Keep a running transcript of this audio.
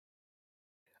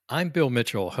I'm Bill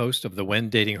Mitchell, host of the When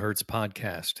Dating Hurts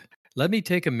podcast. Let me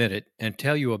take a minute and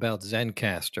tell you about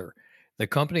Zencaster, the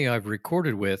company I've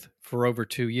recorded with for over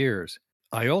 2 years.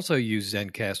 I also use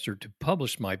Zencaster to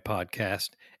publish my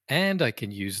podcast, and I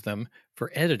can use them for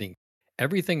editing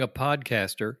everything a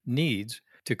podcaster needs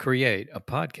to create a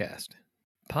podcast.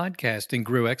 Podcasting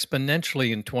grew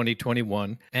exponentially in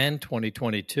 2021 and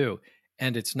 2022,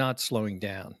 and it's not slowing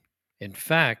down. In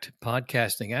fact,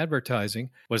 podcasting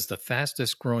advertising was the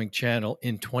fastest growing channel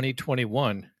in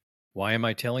 2021. Why am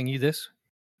I telling you this?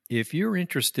 If you're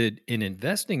interested in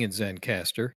investing in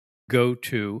Zencaster, go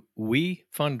to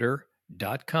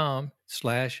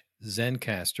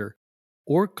wefunder.com/Zencaster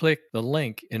or click the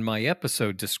link in my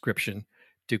episode description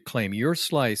to claim your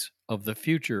slice of the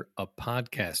future of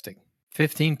podcasting.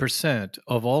 15%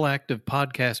 of all active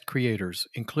podcast creators,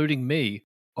 including me,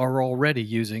 are already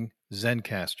using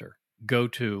Zencaster. Go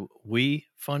to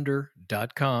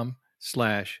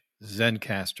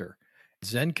wefunder.com/Zencaster.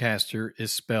 Zencaster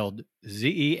is spelled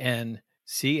Zencastr.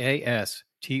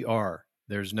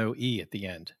 There's no E at the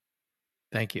end.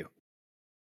 Thank you.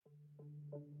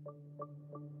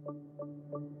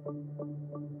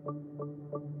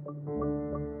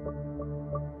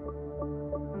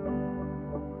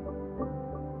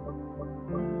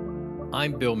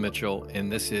 I'm Bill Mitchell,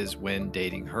 and this is When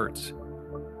Dating Hurts,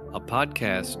 a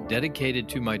podcast dedicated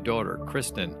to my daughter,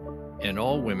 Kristen, and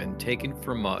all women taken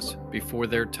from us before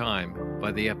their time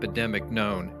by the epidemic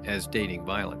known as dating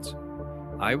violence.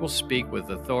 I will speak with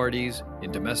authorities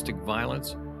in domestic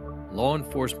violence, law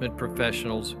enforcement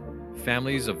professionals,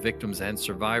 families of victims and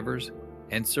survivors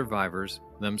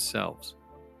themselves.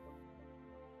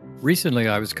 Recently,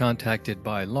 I was contacted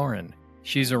by Lauren.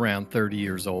 She's around 30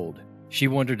 years old. She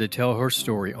wanted to tell her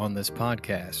story on this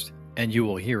podcast, and you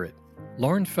will hear it.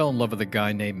 Lauren fell in love with a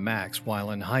guy named Max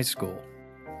while in high school.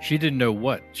 She didn't know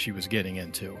what she was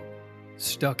getting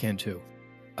stuck into.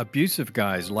 Abusive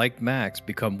guys like Max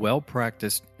become well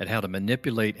practiced at how to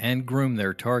manipulate and groom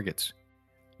their targets.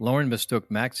 Lauren mistook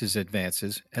Max's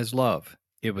advances as love.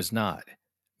 It was not.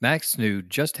 Max knew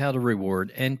just how to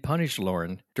reward and punish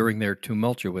Lauren during their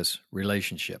tumultuous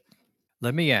relationship.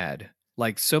 Let me add,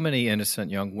 like so many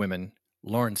innocent young women,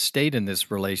 Lauren stayed in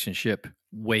this relationship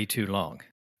way too long.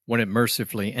 When it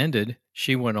mercifully ended,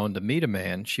 she went on to meet a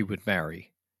man she would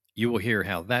marry. You will hear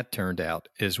how that turned out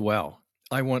as well.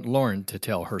 I want Lauren to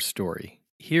tell her story.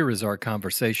 Here is our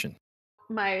conversation.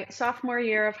 My sophomore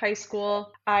year of high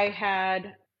school, I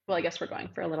guess we're going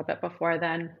for a little bit before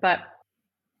then,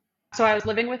 so I was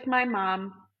living with my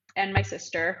mom and my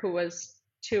sister, who was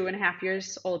 2.5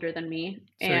 years older than me.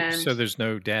 So there's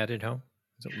no dad at home?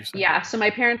 Is that what you're saying? Yeah, so my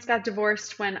parents got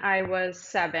divorced when I was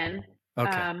 7.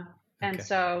 Okay. And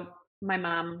so my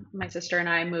mom, my sister, and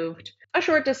I moved a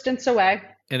short distance away.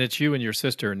 And it's you and your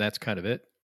sister, and that's kind of it?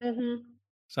 Mm-hmm.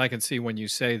 So I can see when you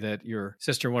say that your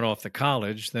sister went off to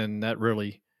college, then that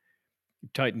really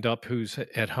tightened up who's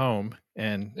at home,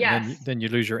 and Yes. then you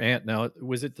lose your aunt. Now,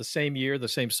 was it the same year, the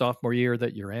same sophomore year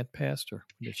that your aunt passed, or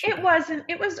did she die? Wasn't.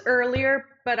 It was earlier,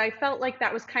 but I felt like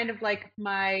that was kind of like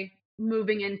my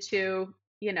moving into,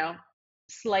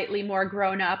 slightly more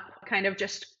grown up, kind of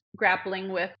just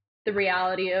grappling with the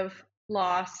reality of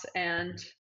loss and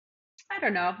I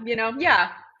don't know,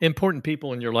 yeah. Important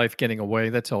people in your life getting away,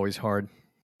 that's always hard,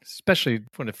 especially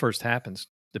when it first happens,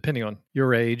 depending on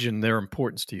your age and their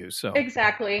importance to you. So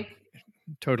Exactly.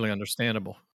 totally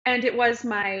understandable. And it was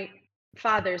my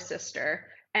father's sister,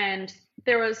 and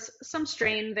there was some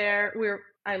strain there.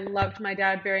 I loved my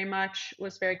dad very much,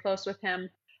 was very close with him,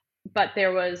 but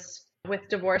with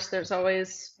divorce, there's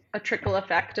always a trickle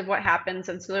effect of what happens,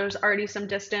 and so there was already some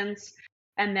distance.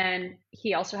 And then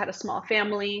he also had a small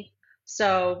family,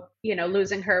 so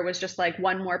losing her was just like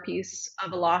one more piece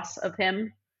of a loss of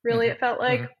him. Really, Mhm. it felt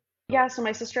like. Mhm. Yeah, so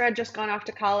my sister had just gone off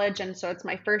to college, and so it's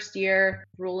my first year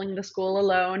ruling the school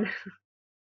alone.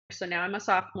 So now I'm a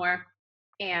sophomore,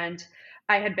 and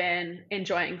I had been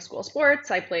enjoying school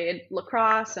sports. I played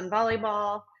lacrosse and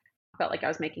volleyball. Felt like I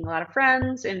was making a lot of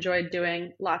friends, enjoyed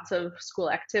doing lots of school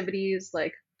activities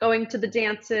like going to the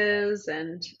dances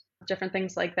and different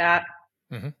things like that.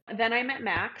 Mhm. Then I met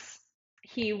Max.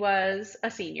 He was a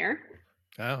senior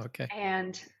Oh, okay.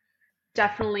 and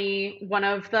definitely one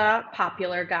of the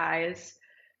popular guys.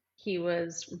 He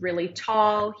was really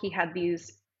tall. He had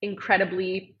these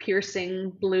incredibly piercing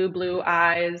blue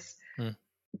eyes, Mm.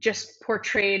 just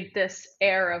portrayed this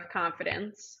air of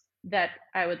confidence that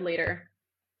I would later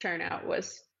turn out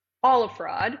was all a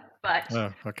fraud, but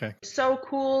Oh, okay. so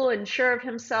cool and sure of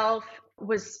himself,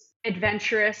 was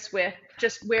adventurous with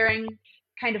just wearing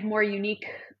kind of more unique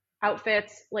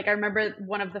outfits. Like I remember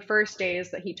one of the first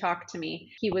days that he talked to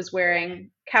me, he was wearing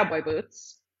cowboy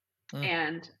boots, Mm.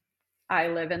 and I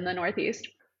live in the Northeast,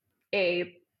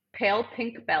 a pale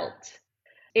pink belt.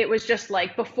 It was just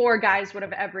like before guys would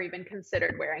have ever even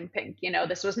considered wearing pink.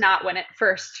 This was not when it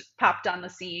first popped on the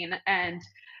scene. And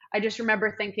I just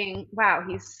remember thinking, wow,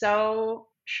 he's so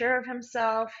sure of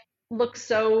himself, looks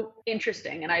so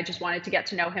interesting. And I just wanted to get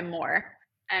to know him more.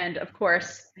 And of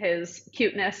course, his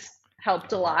cuteness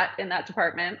helped a lot in that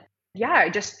department. Yeah, I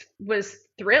just was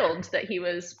thrilled that he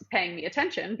was paying me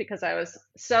attention because I was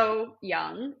so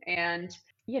young, and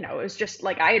it was just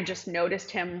like I had just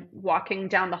noticed him walking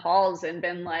down the halls and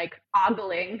been like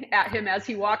ogling at him as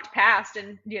he walked past,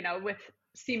 and with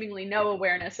seemingly no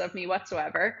awareness of me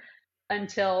whatsoever,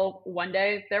 until one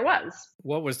day there was.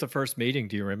 What was the first meeting?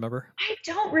 Do you remember? I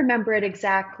don't remember it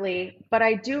exactly, but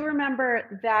I do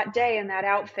remember that day, and that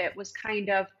outfit was kind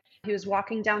of, he was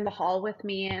walking down the hall with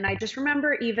me, and I just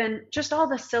remember even just all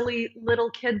the silly little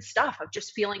kid stuff of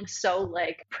just feeling so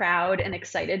like proud and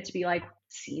excited to be like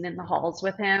seen in the halls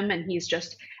with him, and he's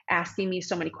just asking me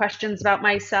so many questions about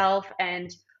myself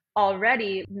and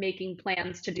already making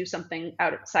plans to do something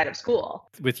outside of school.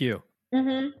 With you?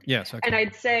 hmm Yes. And Okay.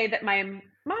 I'd say that my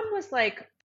mom was like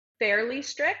fairly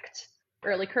strict,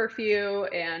 early curfew,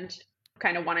 and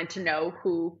kind of wanted to know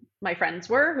who my friends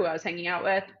were, who I was hanging out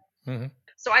with. Hmm.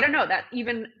 So I don't know, that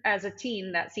even as a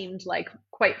teen, that seemed like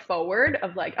quite forward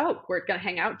of like, oh, we're going to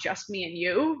hang out just me and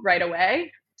you right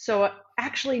away. So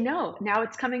actually, no, now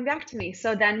it's coming back to me.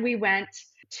 So then we went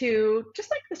to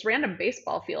just like this random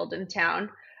baseball field in town,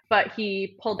 but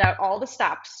he pulled out all the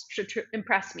stops to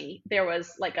impress me. There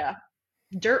was like a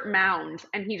dirt mound,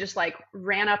 and he just like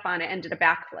ran up on it and did a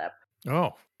backflip.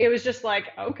 Oh, It was just like,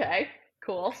 okay,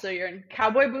 cool. So you're in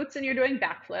cowboy boots and you're doing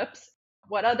backflips.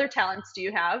 What other talents do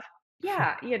you have?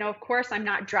 Yeah, of course, I'm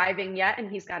not driving yet,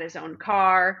 and he's got his own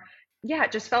car. Yeah,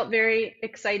 it just felt very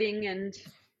exciting and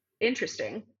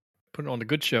interesting. putting on a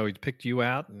good show. He picked you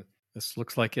out, and this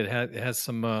looks like it has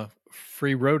some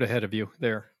free road ahead of you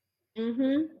there,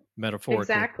 hmm metaphorically.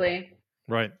 Exactly.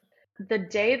 Right. The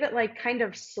day that like kind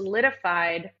of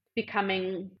solidified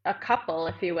becoming a couple,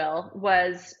 if you will,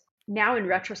 was, now in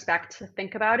retrospect to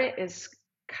think about it, is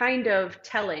kind of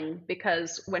telling,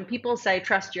 because when people say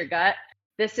trust your gut,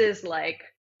 this is like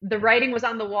the writing was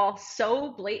on the wall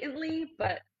so blatantly,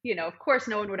 but of course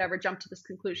no one would ever jump to this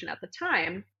conclusion at the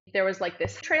time. There was like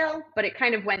this trail, but it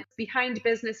kind of went behind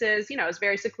businesses, it was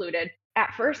very secluded.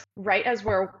 At first, right as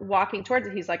we're walking towards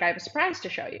it, he's like, I have a surprise to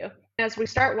show you. As we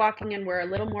start walking and we're a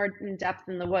little more in depth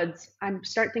in the woods, I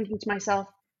start thinking to myself,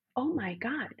 oh my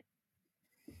God,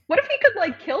 what if he could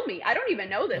like kill me? I don't even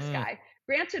know this Mm, guy.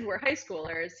 Granted, we're high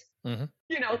schoolers. hmm.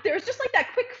 There's just like that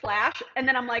quick flash, and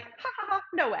then I'm like, ha ha ha,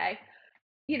 no way.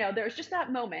 There's just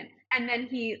that moment. And then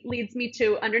he leads me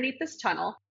to underneath this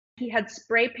tunnel. He had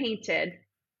spray painted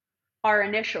our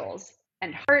initials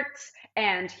and hearts,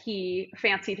 and he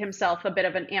fancied himself a bit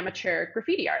of an amateur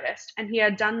graffiti artist. And he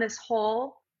had done this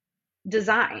whole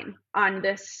design on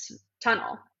this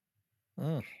tunnel.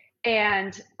 Mm.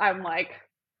 And I'm like,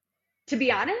 to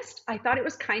be honest, I thought it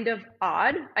was kind of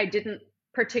odd. I didn't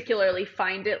particularly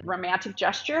find it romantic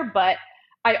gesture, but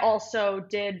I also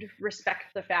did respect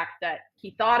the fact that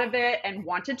he thought of it and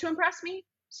wanted to impress me.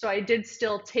 So I did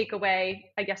still take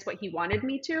away, I guess, what he wanted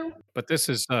me to. But this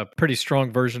is a pretty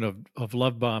strong version of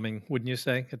love bombing, wouldn't you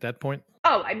say, at that point?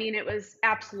 Oh, I mean, it was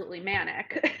absolutely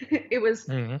manic. It was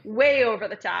Hmm. way over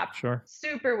the top, Sure.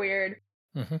 super weird.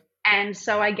 Hmm. And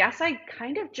so I guess I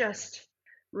kind of just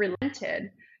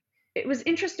relented. It was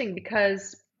interesting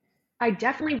because I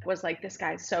definitely was like, this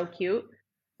guy's so cute,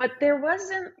 but there was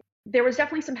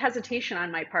definitely some hesitation on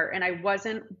my part, and I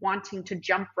wasn't wanting to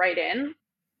jump right in.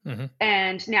 Hmm.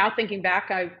 And now thinking back,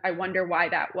 I wonder why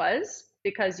that was.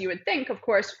 Because you would think, of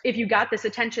course, if you got this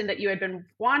attention that you had been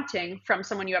wanting from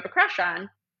someone you have a crush on,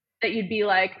 that you'd be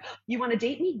like, you want to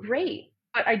date me? Great.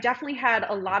 But I definitely had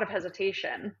a lot of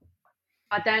hesitation.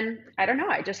 But then, I don't know,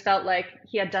 I just felt like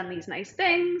he had done these nice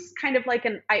things, kind of like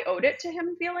an I owed it to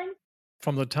him feeling.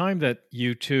 From the time that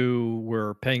you two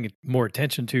were paying more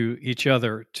attention to each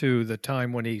other to the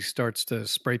time when he starts to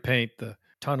spray paint the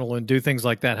tunnel and do things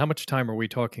like that, how much time are we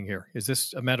talking here? Is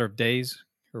this a matter of days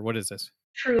or what is this?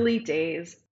 Truly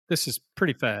days. This is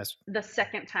pretty fast. The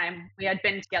second time we had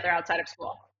been together outside of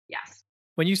school. Yes.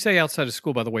 When you say outside of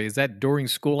school, by the way, is that during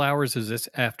school hours? Is this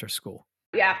after school?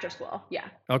 Yeah, after school. Yeah.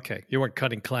 Okay. You weren't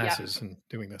cutting Yep. classes and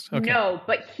doing this. Okay. No,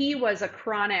 but he was a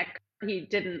chronic, he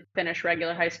didn't finish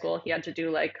regular high school. He had to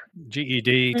do like,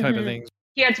 GED type of hmm things.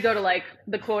 he had to go to like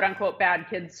the quote unquote bad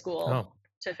kids Oh. school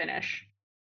to finish.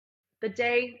 The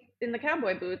day in the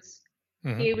cowboy boots,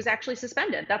 Hmm. He was actually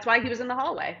suspended. That's why he was in the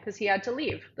hallway, because he had to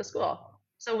leave the school.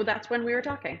 So that's when we were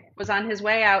talking. Was on his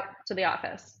way out to the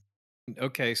office.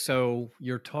 Okay, so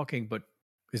you're talking, but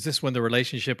is this when the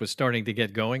relationship was starting to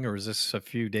get going, or is this a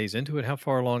few days into it? How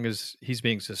far along is he's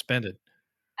being suspended?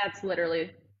 That's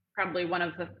literally probably one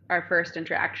of our first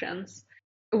interactions.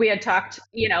 We had talked,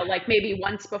 like maybe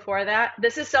once before that.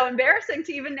 This is so embarrassing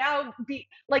to even now be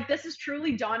like, this is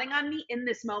truly dawning on me in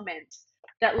this moment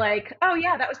that, like, oh,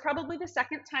 yeah, that was probably the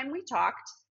second time we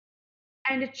talked.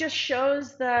 And it just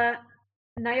shows the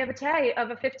naivete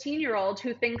of a 15-year-old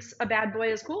who thinks a bad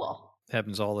boy is cool.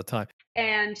 Happens all the time.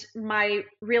 And my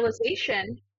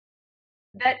realization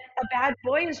that a bad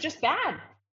boy is just bad.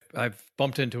 I've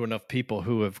bumped into enough people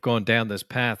who have gone down this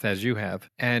path as you have,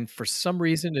 and for some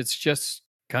reason, it's just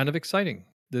kind of exciting.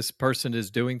 This person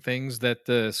is doing things that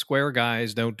the square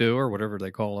guys don't do, or whatever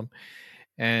they call them.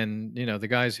 And the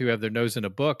guys who have their nose in a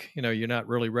book, you're not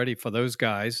really ready for those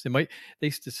guys. They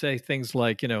used to say things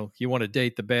like, you want to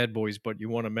date the bad boys, but you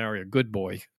want to marry a good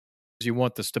boy. You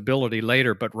want the stability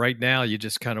later, but right now you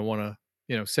just kind of want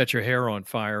to, set your hair on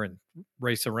fire and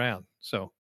race around.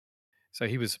 So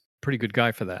he was a pretty good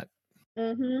guy for that.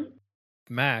 Mhm.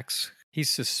 Max, he's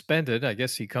suspended. I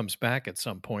guess he comes back at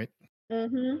some point.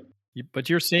 Mhm. But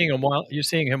you're seeing him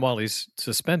while he's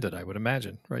suspended, I would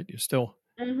imagine, right? You're still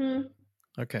Mhm.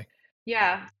 okay.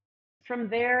 Yeah. From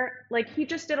there, like, he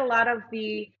just did a lot of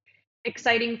the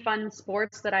exciting, fun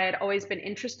sports that I had always been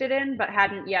interested in, but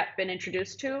hadn't yet been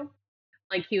introduced to.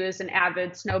 Like, he was an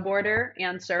avid snowboarder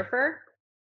and surfer.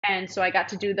 And so I got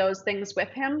to do those things with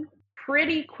him.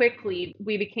 Pretty quickly,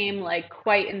 we became like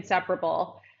quite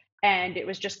inseparable. And it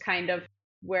was just kind of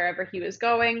wherever he was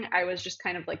going, I was just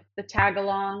kind of like the tag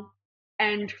along.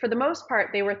 And for the most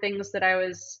part, they were things that I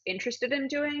was interested in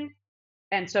doing.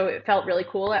 And so it felt really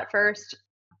cool at first.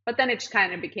 But then it just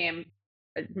kind of became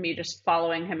me just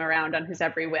following him around on his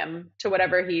every whim to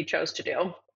whatever he chose to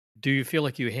do. Do you feel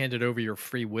like you handed over your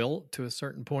free will to a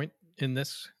certain point in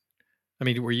this? I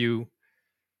mean, were you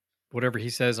whatever he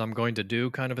says I'm going to do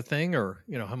kind of a thing, or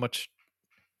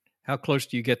how close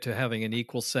do you get to having an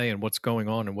equal say in what's going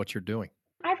on and what you're doing?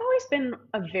 I've always been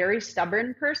a very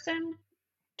stubborn person.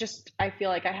 Just I feel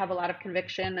like I have a lot of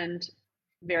conviction and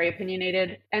very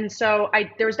opinionated. And so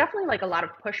I there was definitely like a lot of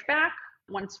pushback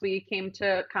once we came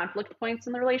to conflict points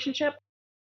in the relationship.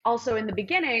 Also in the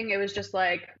beginning, it was just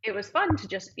like it was fun to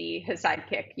just be his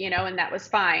sidekick, and that was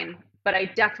fine. But I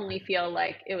definitely feel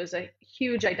like it was a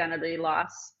huge identity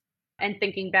loss. And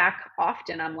thinking back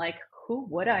often, I'm like, who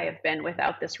would I have been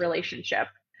without this relationship?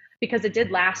 Because it did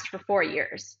last for 4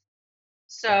 years.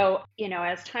 So,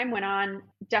 as time went on,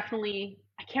 definitely,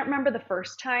 I can't remember the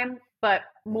first time, but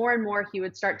more and more he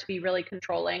would start to be really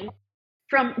controlling.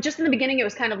 From just in the beginning, it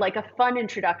was kind of like a fun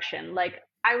introduction. Like,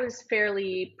 I was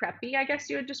fairly preppy, I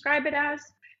guess you would describe it as.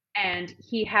 And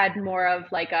he had more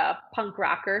of like a punk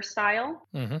rocker style,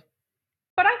 Hmm.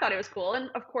 but I thought it was cool. And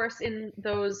of course, in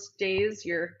those days,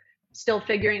 you're still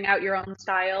figuring out your own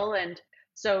style. And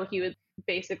so he would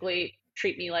basically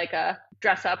treat me like a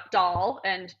dress up doll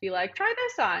and be like, try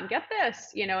this on, get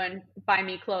this, and buy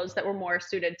me clothes that were more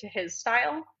suited to his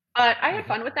style. But I had Hmm.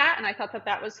 fun with that and I thought that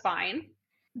that was fine.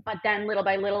 But then little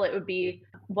by little, it would be,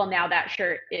 well, now that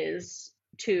shirt is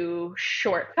too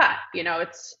short cut,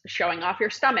 it's showing off your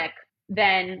stomach.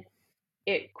 Then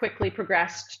it quickly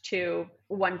progressed to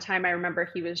one time I remember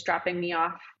he was dropping me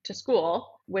off to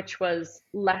school, which was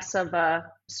less of a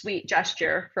sweet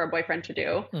gesture for a boyfriend to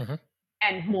do Hmm.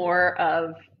 and more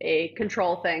of a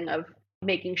control thing of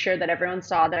making sure that everyone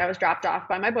saw that I was dropped off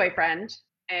by my boyfriend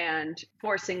and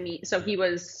forcing me. So he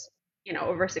was,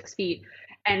 over 6 feet.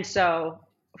 And so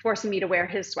forcing me to wear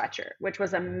his sweatshirt, which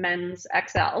was a men's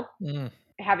XL, Mm.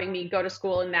 having me go to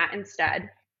school in that instead.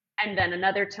 And then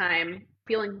another time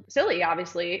feeling silly,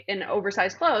 obviously, in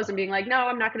oversized clothes and being like, no,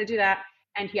 I'm not going to do that.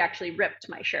 And he actually ripped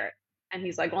my shirt. And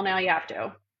he's like, well, now you have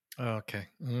to. Okay.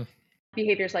 Mm.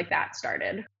 Behaviors like that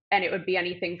started. And it would be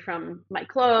anything from my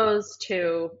clothes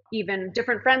to even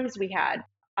different friends we had.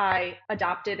 I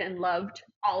adopted and loved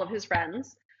all of his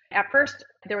friends. At first,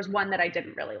 there was one that I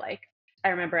didn't really like. I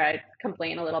remember I'd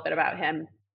complain a little bit about him.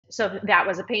 So that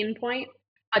was a pain point.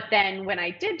 But then when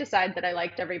I did decide that I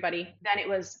liked everybody, then it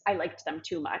was I liked them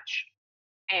too much.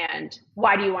 And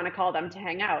why do you want to call them to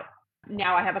hang out?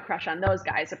 Now I have a crush on those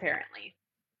guys, apparently.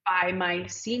 By my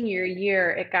senior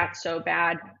year, it got so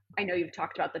bad. I know you've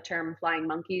talked about the term flying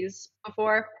monkeys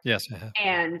before, Yes, I have.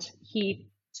 and he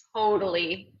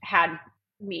totally had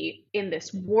me in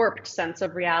this warped sense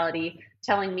of reality,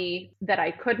 telling me that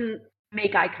I couldn't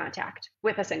make eye contact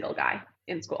with a single guy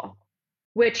in school.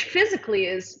 which physically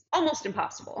is almost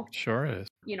impossible. Sure is.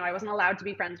 I wasn't allowed to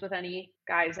be friends with any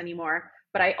guys anymore,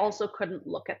 but I also couldn't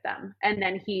look at them. And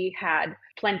then he had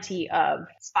plenty of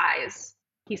spies.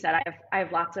 He said, I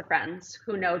have lots of friends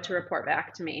who know to report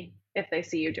back to me if they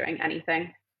see you doing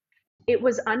anything. It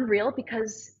was unreal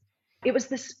because it was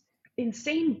this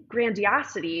insane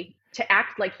grandiosity to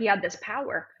act like he had this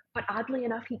power. But oddly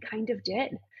enough, he kind of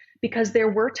did, because there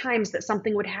were times that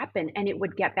something would happen and it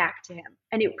would get back to him.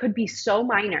 And it could be so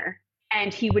minor.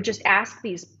 And he would just ask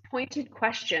these pointed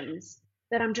questions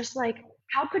that I'm just like,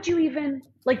 how could you even,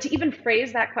 like, to even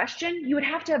phrase that question? You would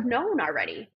have to have known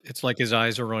already. It's like his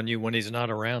eyes are on you when he's not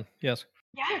around. Yes.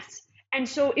 Yes. And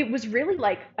so it was really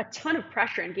like a ton of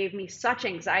pressure and gave me such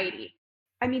anxiety.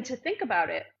 I mean, to think about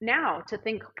it now, to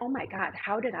think, oh my God,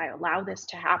 how did I allow this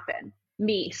to happen?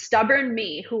 Me, stubborn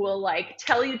me, who will like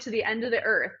tell you to the end of the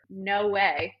earth, no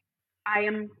way. I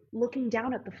am looking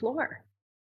down at the floor,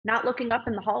 not looking up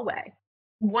in the hallway,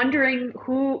 wondering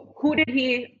who did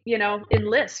he,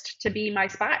 enlist to be my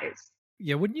spies.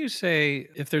 Yeah, wouldn't you say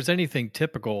if there's anything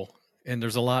typical, and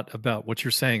there's a lot about what you're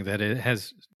saying that it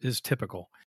has is typical,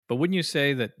 but wouldn't you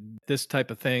say that this type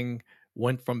of thing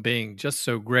went from being just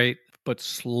so great, but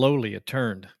slowly it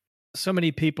turned? So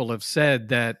many people have said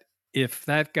that if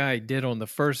that guy did on the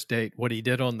first date what he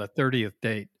did on the 30th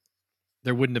date,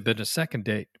 there wouldn't have been a second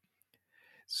date.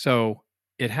 So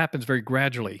it happens very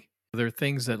gradually. There are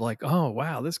things that like, oh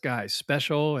wow, this guy's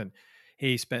special and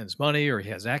he spends money or he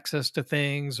has access to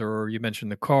things, or you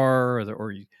mentioned the car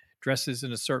or he dresses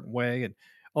in a certain way. And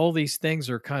all these things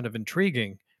are kind of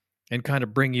intriguing and kind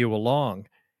of bring you along.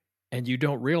 And you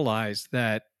don't realize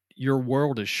that your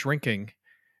world is shrinking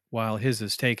while his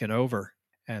is taken over.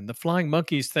 And the flying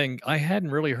monkeys thing, I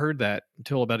hadn't really heard that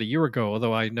until about a year ago,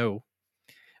 although I know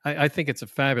I think it's a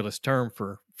fabulous term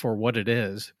for what it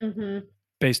is, Hmm.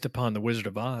 based upon the Wizard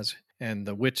of Oz and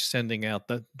the witch sending out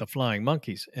the flying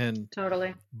monkeys. And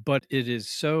Totally. but it is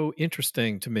so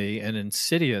interesting to me and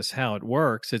insidious how it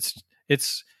works.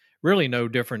 It's really no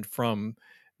different from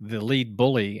the lead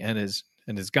bully and his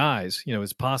guys.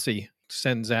 His posse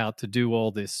sends out to do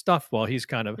all this stuff while he's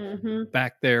kind of Hmm.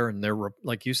 back there, and they're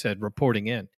like you said, reporting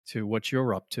in to what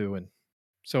you're up to. And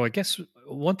so I guess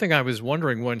one thing I was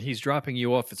wondering, when he's dropping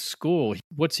you off at school,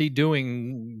 what's he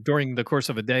doing during the course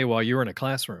of a day while you're in a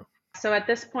classroom? So at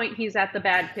this point, he's at the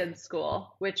bad kids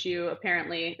school, which you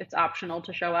apparently it's optional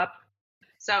to show up.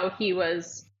 So he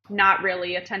was not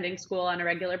really attending school on a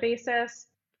regular basis.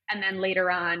 And then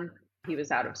later on, he was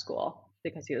out of school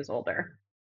because he was older.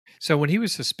 So when he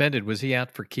was suspended, was he out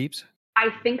for keeps? I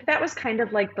think that was kind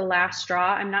of like the last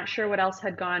straw. I'm not sure what else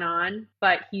had gone on,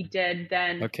 but he did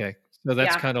then. Okay. So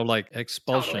that's Yeah, kind of like totally.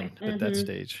 expulsion at that Hmm.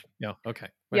 stage. Yeah. Okay.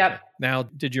 Yep. Okay. Now,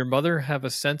 did your mother have a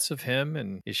sense of him,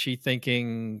 and is she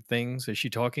thinking things? Is she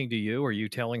talking to you? Are you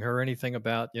telling her anything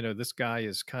about, this guy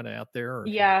is kind of out there, or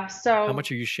Yeah. how So,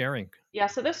 much are you sharing? yeah,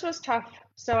 so this was tough.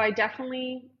 So I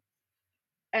definitely,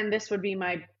 and this would be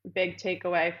my big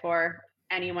takeaway for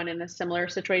anyone in a similar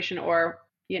situation or,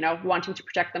 wanting to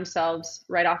protect themselves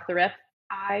right off the rip.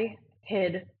 I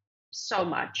hid so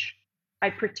much. I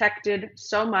protected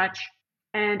so much.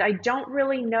 And I don't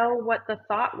really know what the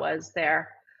thought was there.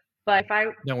 But if I,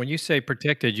 Now, when you say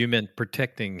protected, you meant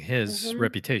protecting his mhm,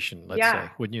 reputation, let's yeah,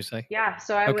 say, wouldn't you say? yeah.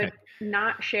 So I Okay. would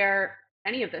not share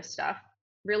any of this stuff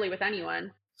really with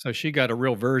anyone. So she got a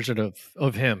real version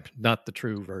of him, not the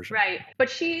true version. Right. But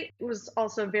she was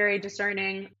also very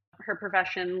discerning. Her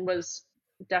profession was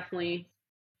definitely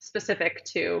specific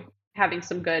to having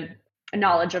some good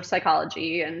knowledge of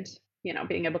psychology and,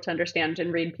 being able to understand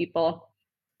and read people.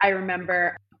 I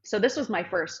remember, so this was my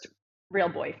first real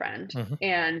boyfriend Mhm.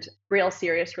 and real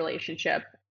serious relationship,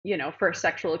 first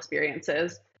sexual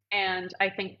experiences. And I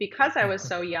think because I was Mhm.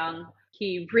 so young,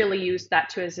 he really used that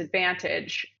to his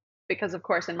advantage because, of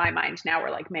course, in my mind, now we're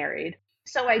like married.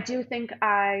 So I do think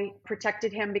I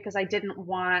protected him because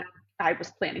I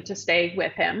was planning to stay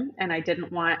with him and I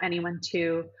didn't want anyone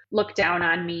to look down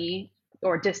on me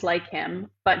or dislike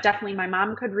him. But definitely my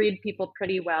mom could read people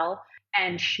pretty well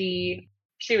and she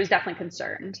was definitely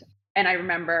concerned. And I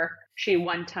remember she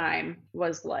one time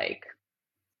was like,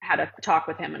 had a talk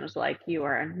with him and was like, you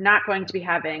are not going to be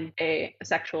having a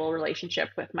sexual relationship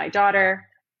with my daughter.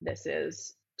 This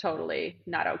is totally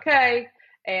not okay.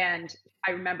 And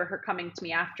I remember her coming to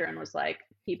me after and was like,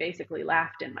 he basically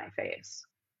laughed in my face.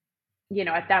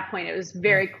 At that point, it was Mm.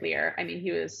 very clear. I mean,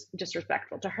 he was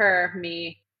disrespectful to her,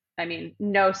 me. I mean,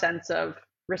 no sense of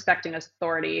respecting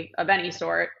authority of any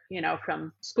sort,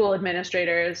 from school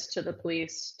administrators to the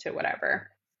police to whatever.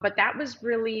 But that was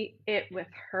really it with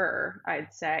her,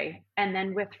 I'd say. And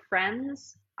then with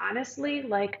friends, Honestly,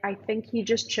 like, I think he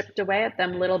just chipped away at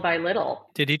them little by little,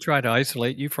 Did he try to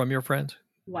isolate you from your friends?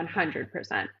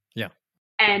 100%. Yeah.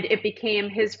 And it became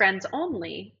his friends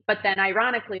only. But then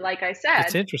ironically, like I It's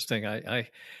said, interesting. I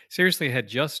seriously had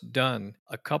just done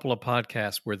a couple of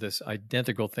podcasts where this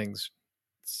identical things,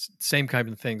 same kind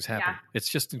of things yeah. happen. It's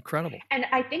just incredible, And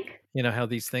I think, how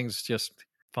these things just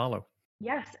follow.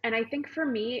 yes, and I think for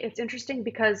me, it's interesting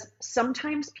because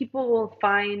sometimes people will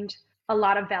find a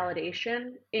lot of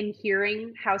validation in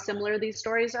hearing how similar these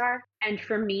stories are. And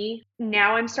for me,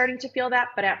 now I'm starting to feel that.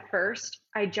 But at first,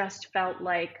 I just felt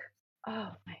like, oh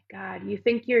my God, you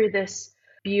think you're this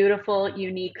beautiful,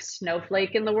 unique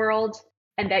snowflake in the world,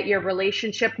 and that your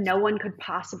relationship, no one could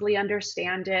possibly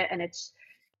understand it. And it's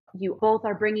you both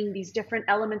are bringing these different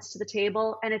elements to the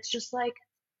table. And it's just like,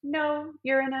 no,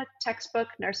 you're in a textbook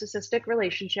narcissistic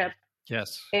relationship.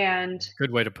 Yes. And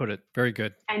Good way to put it. Very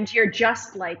good. you're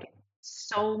just like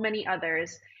so many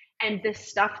others. And this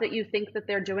stuff that you think that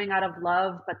they're doing out of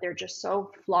love, but they're just so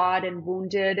flawed and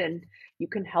wounded and you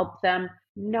can help them.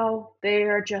 No, they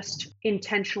are just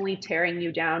intentionally tearing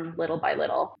you down little by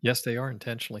little. Yes, they are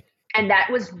intentionally. And that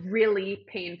was really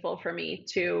painful for me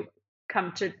to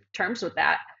come to terms with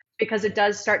that, because it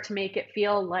does start to make it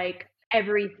feel like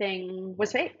everything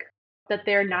was fake, that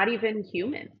they're not even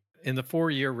human. In the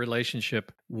 4-year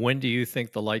relationship, when do you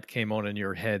think the light came on in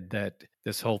your head that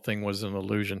this whole thing was an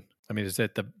illusion? I mean, is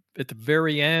it at the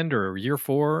very end or year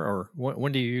 4 or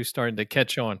when do you starting to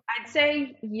catch on? I'd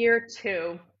say year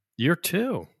 2. Year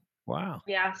 2. Wow.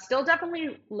 Yeah, still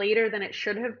definitely later than it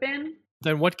should have been,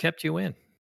 Then what kept you in?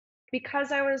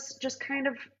 because I was just kind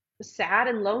of sad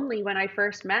and lonely when I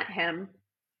first met him.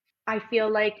 I feel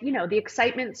like, the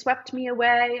excitement swept me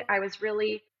away. I was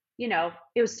really,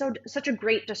 it was such a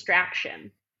great distraction.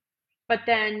 But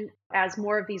then as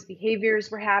more of these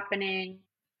behaviors were happening,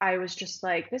 I was just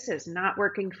like, this is not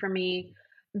working for me.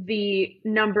 The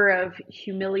number of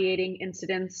humiliating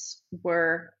incidents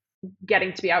were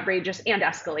getting to be outrageous and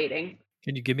escalating.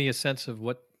 Can you give me a sense of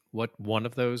what one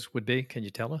of those would be? Can you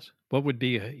tell us? What would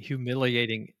be a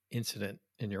humiliating incident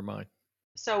in your mind?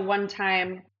 So one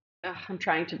time, I'm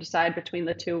trying to decide between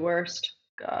the two worst.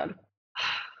 God.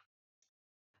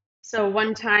 So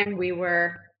one time we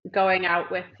were going out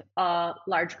with a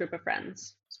large group of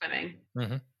friends swimming,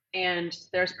 Mhm. and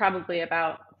there's probably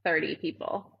about 30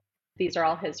 people. These are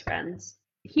all his friends.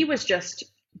 He was just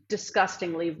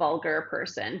disgustingly vulgar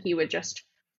person. He would just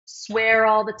swear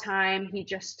all the time. He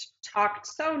just talked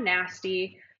so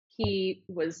nasty. He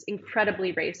was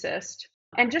incredibly racist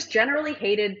and just generally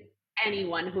hated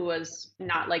anyone who was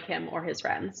not like him or his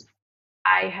friends.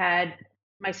 I had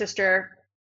my sister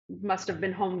must have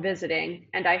been home visiting,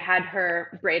 and I had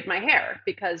her braid my hair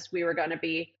because we were going to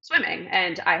be swimming,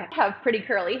 and I have pretty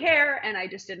curly hair and I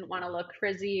just didn't want to look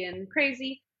frizzy and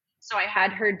crazy, so I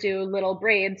had her do little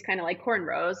braids, kind of like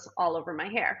cornrows, all over my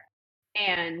hair.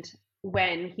 And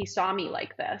when he saw me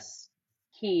like this,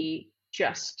 he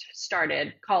just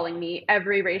started calling me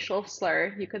every racial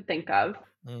slur you could think of,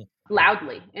 Mm.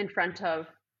 loudly in front of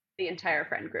the entire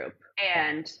friend group,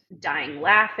 and dying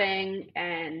laughing,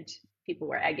 and people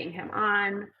were egging him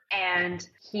on, and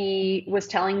he was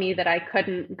telling me that I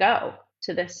couldn't go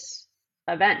to this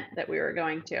event that we were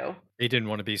going to. He didn't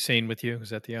wanna be seen with you, is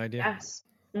that the idea? Yes.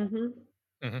 Hmm.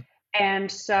 Mhm.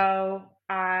 And so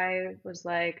I was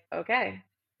like, okay,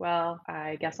 well,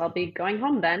 I guess I'll be going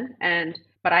home then.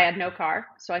 But I had no car,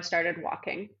 so I started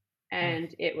walking, Mm.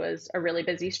 and it was a really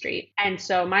busy street. And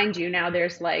so, mind you, now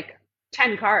there's like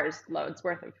 10 cars loads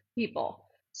worth of people.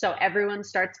 So everyone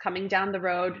starts coming down the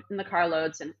road in the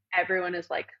carloads, and everyone is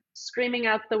like screaming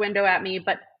out the window at me,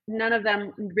 but none of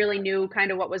them really knew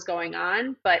kind of what was going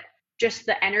on. But just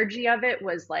the energy of it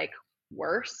was like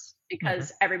worse Mhm.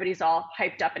 because everybody's all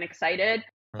hyped up and excited,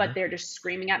 but Mhm. they're just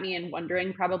screaming at me and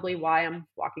wondering probably why I'm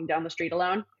walking down the street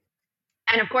alone.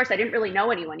 And of course, I didn't really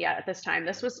know anyone yet at this time.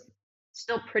 This was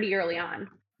still pretty early on.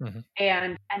 Mhm.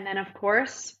 And then of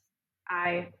course,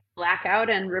 I black out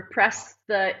and repress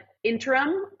the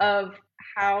interim of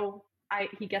how I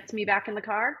he gets me back in the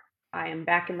car. I am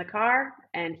back in the car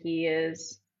and he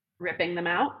is ripping them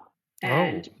out Oh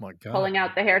and my god. pulling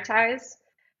out the hair ties.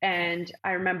 And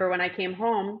I remember when I came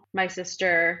home, my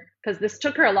sister, because this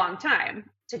took her a long time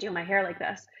to do my hair like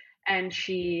this, and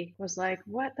she was like,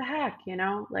 what the heck,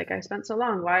 like, I spent so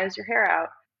long, why is your hair out?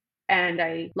 And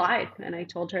I lied and I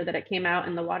told her that it came out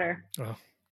in the water. Oh,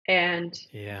 And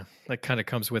yeah. That kinda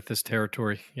comes with this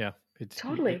territory. Yeah. It's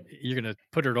totally. you're gonna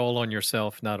put it all on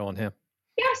yourself, not on him.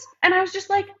 Yes. And I was just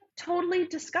like totally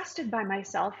disgusted by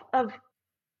myself of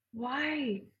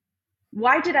why?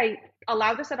 Why did I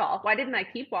allow this at all? Why didn't I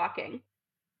keep walking?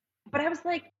 But I was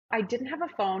like, I didn't have a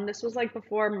phone. This was like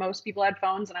before most people had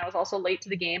phones, and I was also late to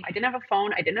the game. I didn't have a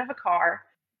phone. I didn't have a car.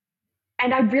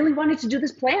 And I really wanted to do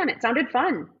this plan. It sounded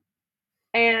fun.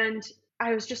 And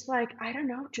I was just like, I don't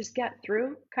know, just get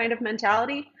through kind of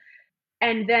mentality.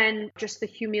 And then just the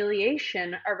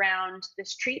humiliation around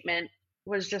this treatment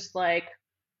was just like,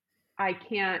 I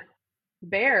can't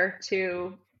bear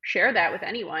to share that with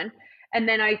anyone. And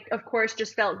then I, of course,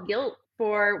 just felt guilt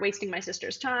for wasting my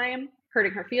sister's time,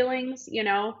 hurting her feelings,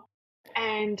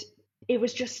 and it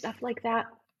was just stuff like that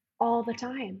all the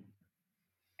time.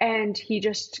 And he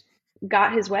just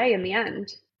got his way in the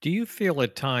end. Do you feel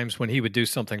at times when he would do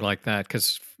something like that?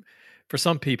 Because for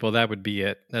some people, that would be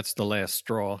it. That's the last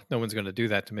straw. No one's going to do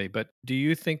that to me. But do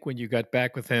you think when you got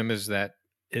back with him, is that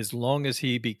as long as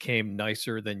he became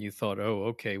nicer, then you thought, oh,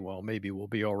 okay, well, maybe we'll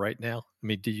be all right now? I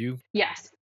mean, do you? Yes.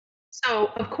 So,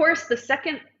 of course, the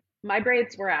second my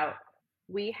braids were out,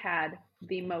 we had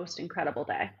the most incredible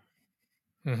day.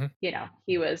 Hmm.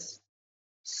 He was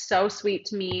so sweet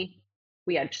to me.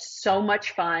 We had so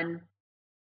much fun.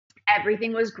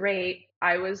 Everything was great.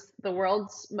 I was the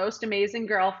world's most amazing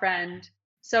girlfriend.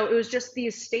 So it was just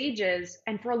these stages.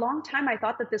 And for a long time, I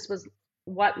thought that this was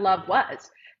what love was,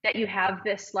 that you have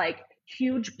this like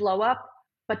huge blow up,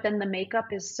 but then the makeup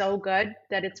is so good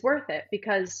that it's worth it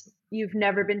because you've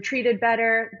never been treated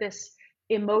better. This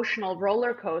emotional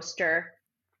roller coaster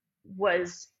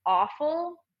was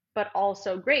awful, but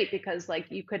also great because like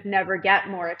you could never get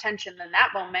more attention than that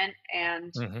moment.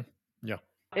 And Hmm. Yeah.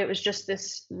 it was just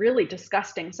this really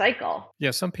disgusting cycle.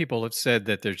 Yeah, some people have said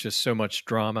that there's just so much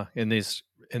drama in these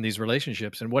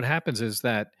relationships, and what happens is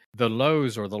that the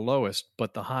lows are the lowest,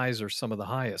 but the highs are some of the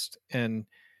highest. And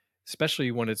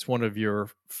especially when it's one of your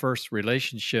first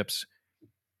relationships,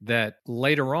 that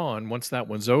later on, once that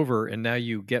one's over, and now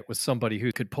you get with somebody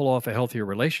who could pull off a healthier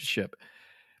relationship,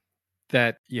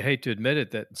 that you hate to admit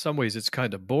it, that in some ways it's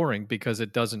kind of boring because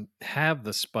it doesn't have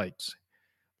the spikes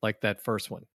like that first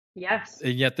one. Yes,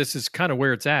 And yet, this is kind of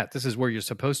where it's at. This is where you're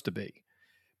supposed to be,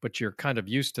 but you're kind of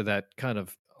used to that kind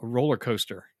of roller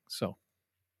coaster. So,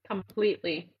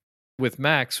 completely. with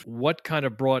Max, what kind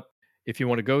of brought, if you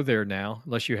want to go there now,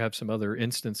 unless you have some other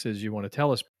instances you want to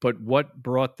tell us, but what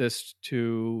brought this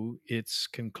to its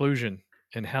conclusion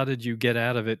and how did you get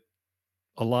out of it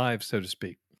alive, so to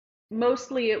speak?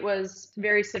 Mostly it was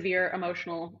very severe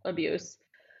emotional abuse,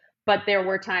 but there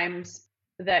were times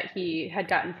that he had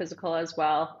gotten physical as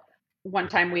well. One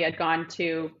time we had gone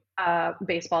to a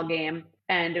baseball game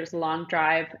and it was a long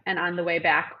drive, and on the way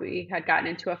back we had gotten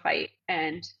into a fight,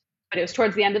 and but it was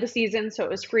towards the end of the season, so it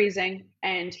was freezing,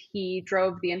 and he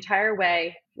drove the entire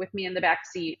way with me in the back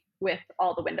seat with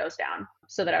all the windows down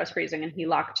so that I was freezing, and he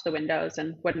locked the windows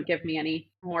and wouldn't give me any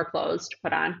more clothes to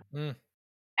put on. Mm,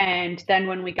 And then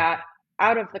when we got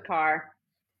out of the car,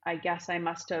 I guess I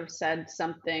must have said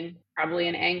something, probably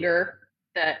in anger,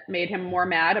 that made him more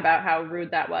mad about how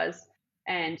rude that was.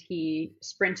 And he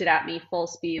sprinted at me full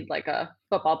speed like a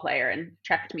football player and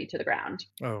checked me to the ground.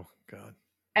 oh, God.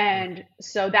 Mm, And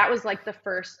so that was like the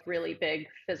first really big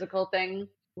physical thing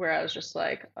where I was just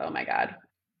like, oh my God.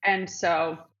 And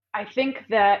so I think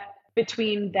that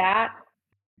between that,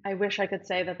 I wish I could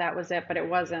say that that was it, but it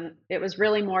wasn't. It was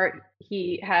really more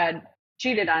he had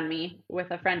cheated on me with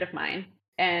a friend of mine.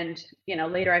 And,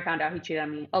 later I found out he cheated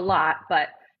on me a lot, but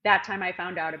that time I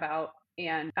found out about,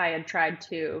 and I had tried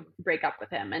to break up with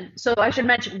him. And so I should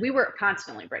mention, we were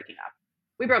constantly breaking up.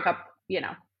 We broke up,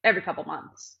 every couple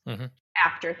months hmm.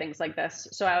 after things like this.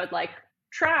 So I would like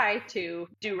try to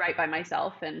do right by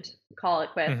myself and call it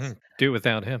Hmm. quits. Do it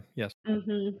without him. Yes.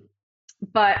 hmm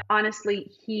But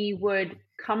honestly, he would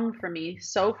come for me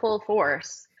so full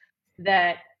force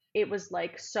that it was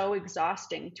like so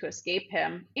exhausting to escape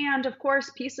him. And of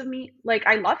course, piece of me, like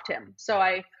I loved him. So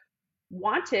I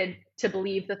wanted to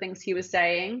believe the things he was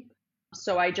saying.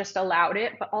 So I just allowed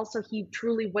it. But also, he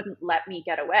truly wouldn't let me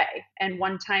get away. And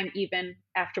one time, even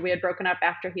after we had broken up,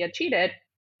 after he had cheated,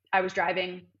 I was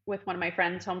driving with one of my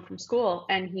friends home from school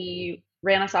and he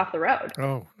ran us off the road.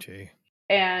 Oh, gee.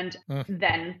 And Mm,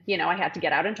 then, I had to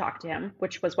get out and talk to him,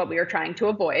 which was what we were trying to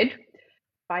avoid.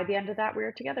 By the end of that, we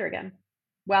were together again.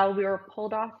 While we were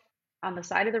pulled off on the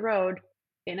side of the road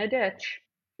in a ditch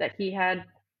that he had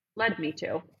led me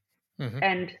to. hmm.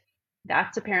 And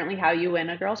that's apparently how you win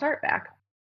a girl's heart back.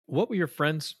 What were your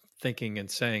friends thinking and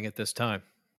saying at this time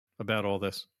about all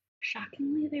this?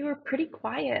 Shockingly, they were pretty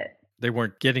quiet. They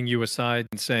weren't getting you aside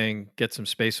and saying, get some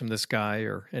space from this guy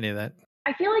or any of that?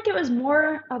 I feel like it was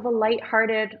more of a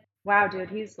lighthearted, wow, dude,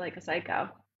 he's like a psycho.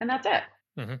 And that's it.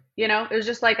 Hmm. It was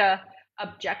just like a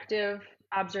objective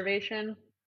observation,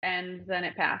 and then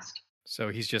it passed. So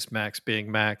he's just Max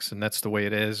being Max, and that's the way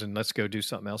it is, and let's go do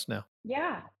something else now.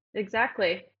 Yeah,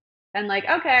 exactly. And like,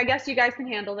 "Okay, I guess you guys can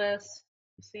handle this.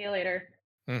 See you later."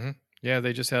 Mhm. Yeah,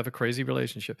 they just have a crazy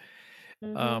relationship.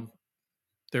 Mhm. Um,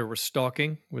 there was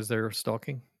stalking. Was there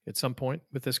stalking at some point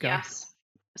with this guy? Yes.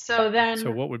 So So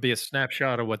then what would be a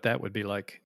snapshot of what that would be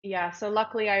like? yeah, so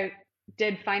luckily I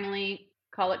did finally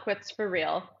call it quits for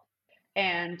real,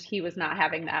 and he was not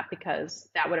having that because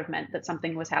that would have meant that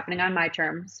something was happening on my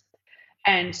terms.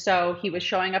 And so he was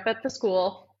showing up at the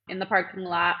school in the parking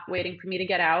lot waiting for me to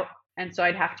get out, and so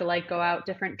I'd have to, like, go out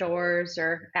different doors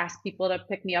or ask people to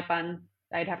pick me up on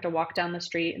I'd have to walk down the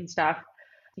street and stuff.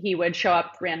 He would show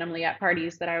up randomly at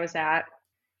parties that I was at,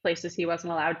 places he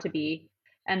wasn't allowed to be.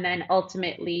 And then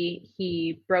ultimately,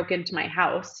 he broke into my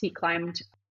house. He climbed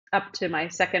up to my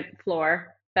second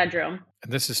floor bedroom.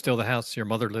 And this is still the house your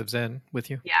mother lives in with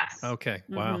you? Yes. Okay.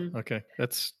 Wow. Mhm. Okay.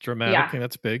 That's dramatic Yeah. and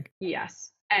that's big.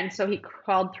 Yes. And so he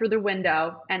crawled through the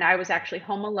window, and I was actually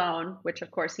home alone, which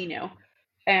of course he knew,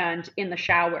 and in the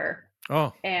shower.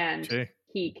 Oh, And gee.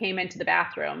 he came into the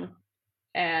bathroom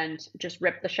and just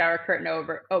ripped the shower curtain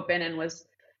over open and was,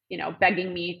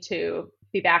 begging me to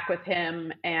be back with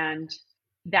him. And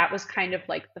that was kind of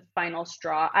like the final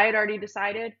straw. I had already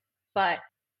decided, but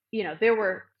there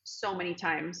were so many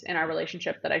times in our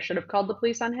relationship that I should have called the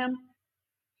police on him.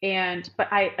 And but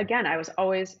I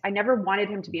never wanted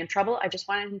him to be in trouble. I just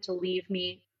wanted him to leave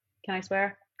me. Can I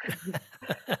swear?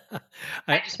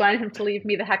 I I just wanted him to leave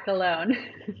me the heck alone.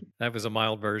 that was a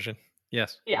mild version.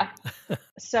 Yes. Yeah.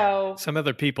 So, Some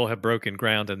other people have broken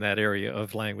ground in that area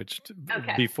of language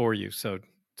okay. before you, so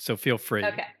feel free.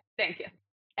 Okay, thank you.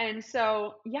 And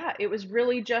so, yeah, it was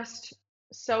really just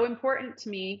so important to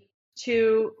me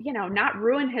to, not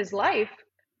ruin his life,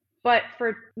 but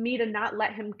for me to not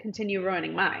let him continue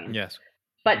ruining mine. Yes.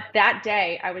 But that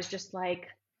day, I was just like,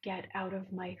 get out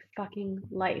of my fucking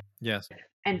life. Yes.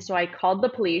 And so I called the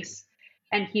police,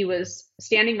 and he was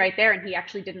standing right there, and he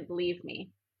actually didn't believe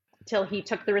me till he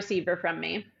took the receiver from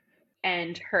me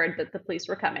and heard that the police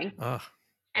were coming. Ah,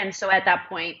 And so at that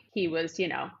point, he was,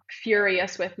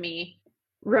 furious with me,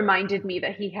 reminded me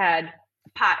that he had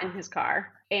pot in his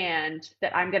car and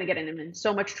that I'm going to get him in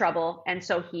so much trouble. And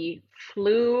so he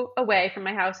flew away from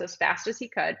my house as fast as he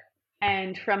could.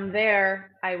 And from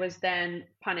there, I was then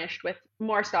punished with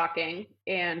more stalking,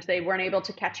 and they weren't able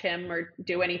to catch him or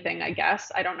do anything, I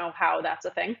guess. I don't know how that's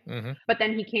a thing. mhm. But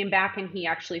then he came back and he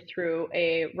actually threw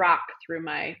a rock through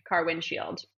my car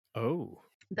windshield, Oh.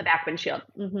 the back windshield.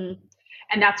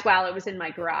 And that's while it was in my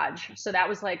garage. So that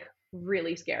was like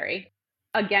really scary.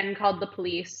 Again, called the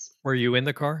police. Were you in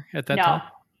the car at that No. time?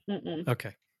 Mm-mm.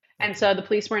 Okay. And Okay. so the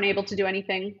police weren't able to do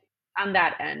anything on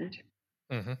that end.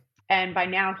 Mhm. And by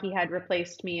now he had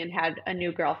replaced me and had a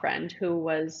new girlfriend who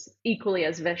was equally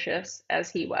as vicious as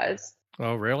he was.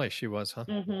 Oh, really? She was, huh?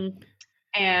 hmm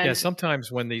Yeah, And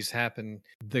sometimes when these happen,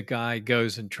 the guy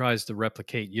goes and tries to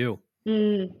replicate you.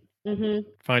 hmm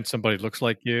Find somebody looks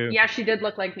like you. yeah, she did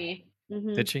look like me.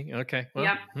 Did she? Okay. Well,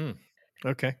 Yep.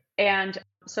 okay. And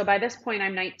so by this point,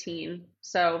 I'm 19.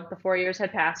 So the 4 years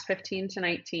had passed, 15 to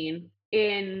 19,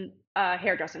 in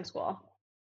hairdressing school.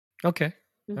 Okay.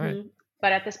 All right. hmm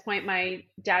But at this point, my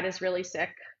dad is really sick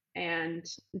and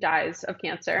dies of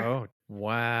cancer. Oh,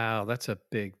 wow. That's a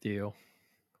big deal.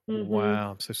 hmm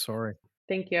Wow. I'm so sorry.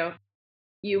 Thank you.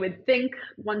 You would think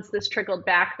once this trickled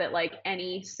back that like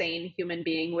any sane human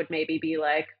being would maybe be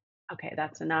like, okay,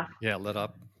 that's enough. Yeah, let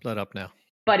up. Let up now.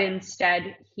 But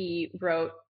instead, he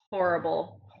wrote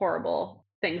horrible, horrible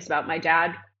things about my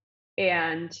dad.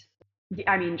 And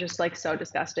I mean, just like so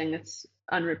disgusting. It's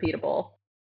unrepeatable,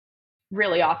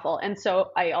 really awful. And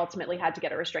so I ultimately had to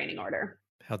get a restraining order.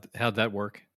 How'd that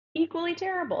work? Equally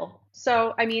terrible.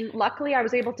 So, I mean, luckily I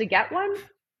was able to get one,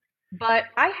 but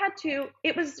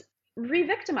it was re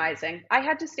victimizing. I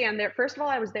had to stand there. First of all,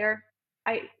 I was there.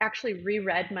 I actually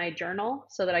reread my journal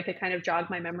so that I could kind of jog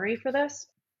my memory for this.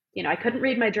 I couldn't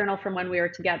read my journal from when we were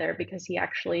together because he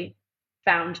actually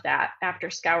found that after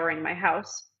scouring my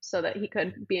house so that he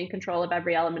could be in control of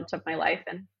every element of my life.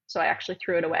 And so I actually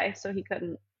threw it away so he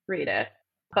couldn't read it.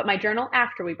 But my journal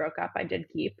after we broke up, I did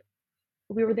keep.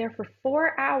 We were there for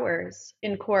 4 hours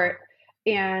in court,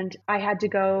 and I had to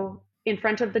go in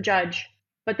front of the judge.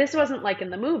 But this wasn't like in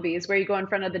the movies where you go in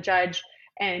front of the judge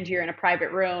and you're in a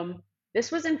private room.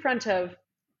 This was in front of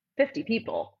 50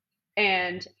 people.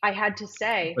 And I had to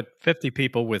say But 50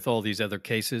 people with all these other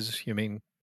cases, you mean?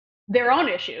 their own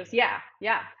issues. Yeah,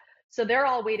 yeah. So they're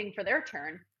all waiting for their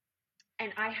turn.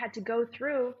 And I had to go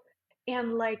through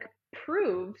and like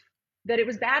prove that it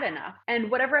was bad enough. And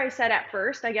whatever I said at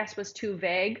first, I guess, was too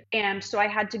vague. And so I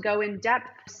had to go in depth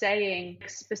saying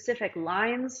specific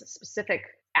lines, specific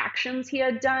actions he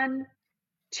had done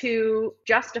to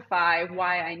justify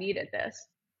why I needed this.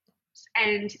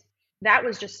 And that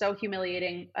was just so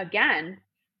humiliating again.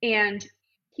 And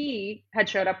he had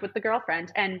showed up with the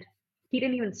girlfriend and he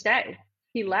didn't even stay.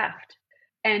 He left.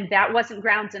 And that wasn't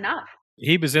grounds enough.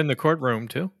 He was in the courtroom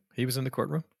too. He was in the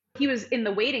courtroom. He was in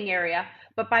the waiting area,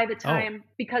 but by the Oh, time,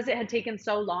 because it had taken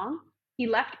so long, he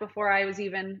left before I was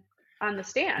even on the be-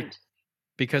 stand.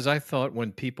 because I thought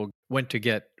when people went to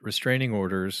get restraining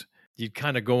orders, you'd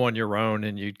kind of go on your own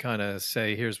and you'd kind of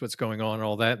say, here's what's going on,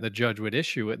 all that. And the judge would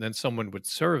issue it and then someone would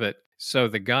serve it. So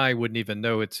the guy wouldn't even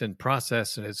know it's in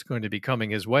process and it's going to be coming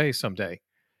his way someday.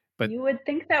 But You would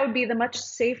think that would be the much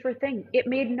safer thing. It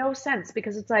made no sense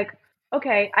because it's like,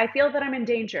 okay, I feel that I'm in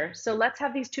danger. So let's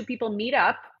have these two people meet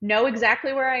up, know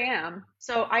exactly where I am.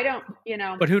 So I don't,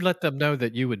 but who let them know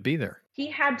that you would be there? he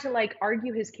had to like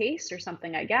argue his case or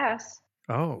something, I guess.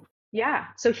 Oh, Yeah.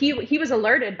 So he was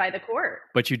alerted by the court,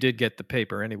 but you did get the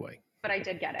paper anyway. but I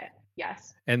did get it.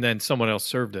 Yes. And then someone else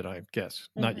served it, I guess,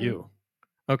 not Hmm. you.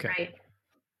 Okay. Right.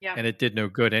 Yep. And it did no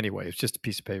good anyway. It's just a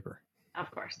piece of paper. Of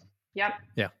course. Yep.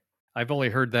 Yeah. I've only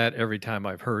heard that every time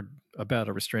I've heard about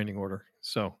a restraining order.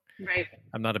 So Right.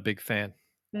 I'm not a big fan.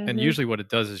 And Hmm. usually what it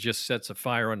does is just sets a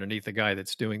fire underneath the guy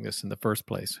that's doing this in the first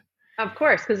place. Of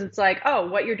course, because it's like, oh,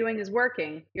 what you're doing is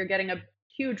working. You're getting a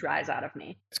huge rise out of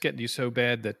me. It's getting you so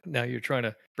bad that now you're trying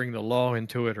to bring the law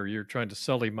into it or you're trying to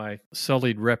sully my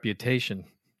sullied reputation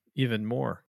even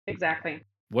more. Exactly.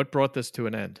 What brought this to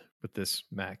an end with this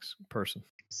Max person?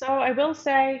 So I will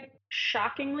say,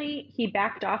 shockingly, he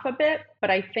backed off a bit, but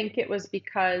I think it was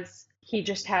because he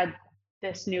just had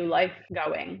this new life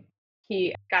going.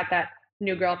 He got that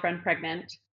new girlfriend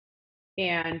pregnant,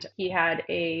 and he had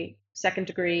a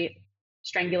second-degree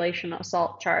strangulation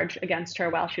assault charge against her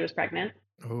while she was pregnant.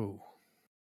 Oh,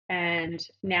 And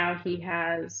now he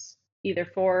has either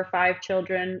 4 or 5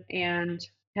 children and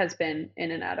has been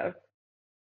in and out of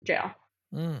jail.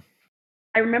 mm.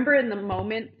 I remember in the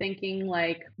moment thinking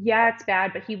like, yeah, it's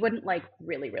bad, but he wouldn't like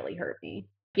really, really hurt me.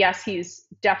 Yes, he's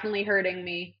definitely hurting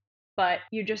me, but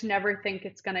you just never think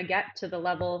it's going to get to the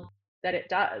level that it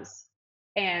does.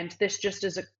 And this just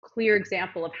is a clear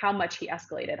example of how much he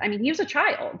escalated. I mean, he was a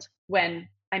child when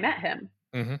I met him,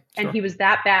 Mm-hmm. and Sure. he was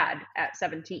that bad at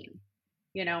 17,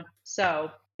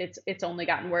 So it's only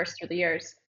gotten worse through the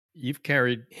years. You've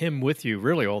carried him with you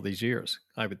really all these years,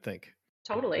 I would think.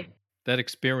 Totally. That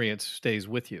experience stays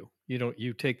with you.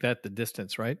 You take that the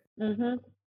distance, right? Hmm.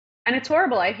 And it's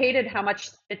horrible. I hated how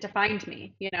much it defined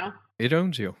me. It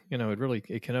owns you.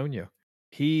 It can own you.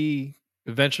 He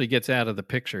eventually gets out of the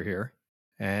picture here.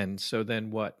 And so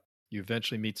then what? You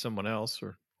eventually meet someone else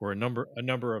or a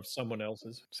number of someone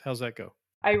else's. How's that go?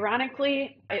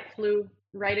 Ironically, it flew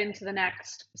right into the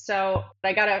next. So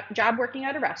I got a job working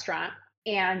at a restaurant,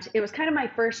 and it was kind of my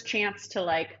first chance to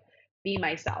like be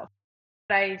myself.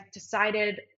 I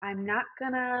decided I'm not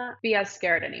gonna be as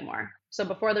scared anymore. So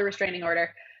before the restraining order,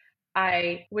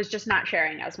 I was just not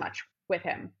sharing as much with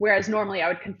him. Whereas normally I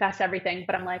would confess everything,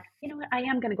 but I'm like, you know what? I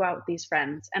am going to go out with these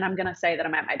friends and I'm going to say that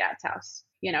I'm at my dad's house,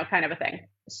 kind of a thing.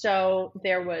 So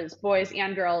there was boys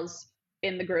and girls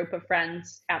in the group of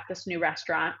friends at this new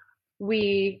restaurant.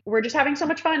 We were just having so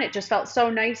much fun. It just felt so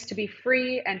nice to be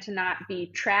free and to not be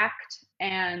tracked.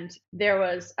 And there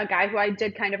was a guy who I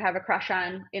did kind of have a crush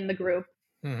on in the group.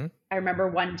 Mm-hmm. I remember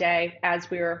one day as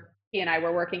he and I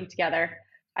were working together,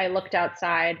 I looked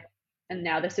outside, and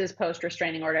now this is post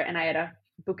restraining order, and I had a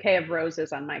bouquet of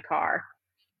roses on my car.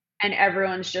 And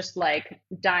everyone's just like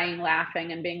dying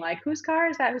laughing and being like, whose car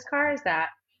is that? Whose car is that?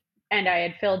 And I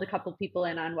had filled a couple people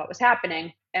in on what was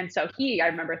happening. And so I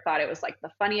remember, thought it was like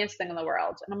the funniest thing in the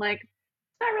world. And I'm like,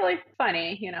 it's not really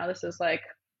funny. This is like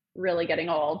really getting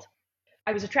old.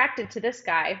 I was attracted to this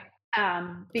guy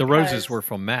The roses because, were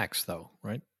from Max, though,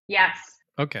 right? yes,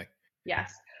 Okay.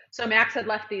 yes. So Max had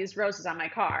left these roses on my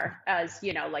car as,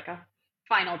 like a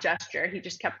final gesture. He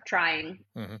just kept trying,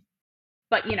 Mm-hmm.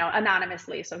 but,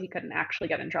 anonymously, so he couldn't actually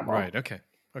get in trouble. Right. Okay.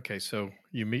 Okay. So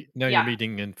you're Yeah.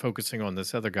 meeting and focusing on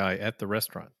this other guy at the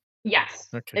restaurant. Yes,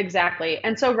 Okay. exactly.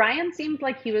 And so Ryan seemed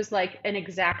like he was like an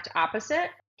exact opposite.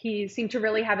 He seemed to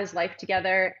really have his life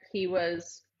together. He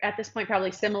was at this point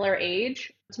probably similar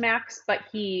age to Max, but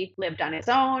he lived on his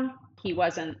own. He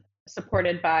wasn't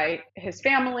supported by his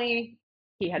family.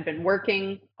 He had been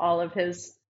working all of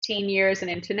his teen years and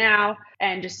into now,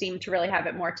 and just seemed to really have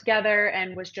it more together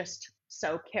and was just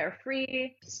so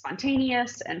carefree,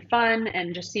 spontaneous, and fun,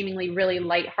 and just seemingly really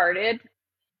lighthearted.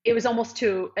 It was almost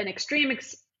to an extreme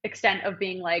extent of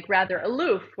being like rather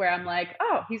aloof, where I'm like,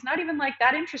 oh, he's not even like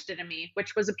that interested in me,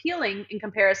 which was appealing in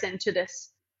comparison to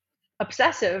this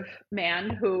obsessive man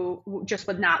who just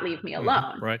would not leave me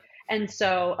alone. Right. And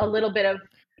so a little bit of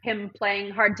him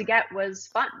playing hard to get was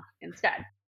fun instead.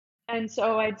 And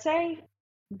so I'd say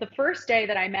the first day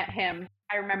that I met him,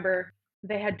 I remember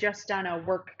they had just done a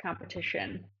work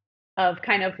competition of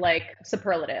kind of like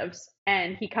superlatives.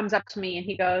 And he comes up to me and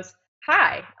he goes,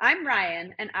 "Hi, I'm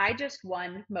Ryan, and I just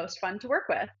won Most Fun to Work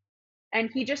With."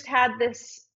 And he just had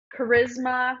this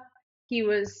charisma. He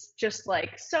was just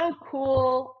like so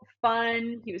cool,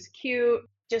 fun. He was cute,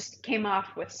 just came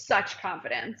off with such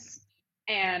confidence.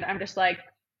 And I'm just like,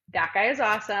 that guy is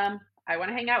awesome. I want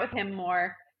to hang out with him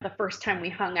more. The first time we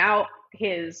hung out,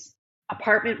 his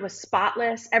apartment was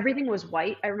spotless. Everything was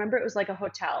white. I remember it was like a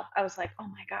hotel. I was like, oh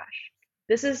my gosh,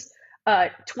 this is a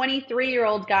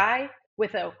 23-year-old guy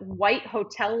with a white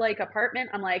hotel like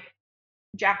apartment. I'm like,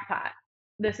 jackpot.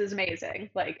 This is amazing.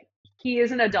 Like, he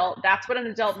is an adult. That's what an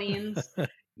adult means.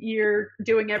 You're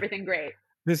doing everything great.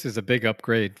 This is a big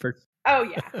upgrade for. Oh,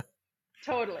 yeah,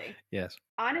 totally. Yes.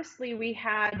 Honestly, we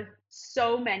had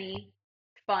so many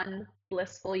fun,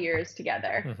 blissful years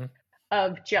together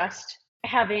of just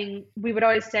having, we would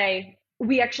always say,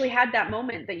 we actually had that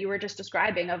moment that you were just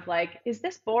describing of like, is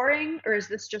this boring or is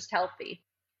this just healthy?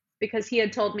 Because he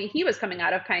had told me he was coming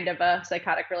out of kind of a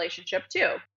psychotic relationship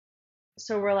too.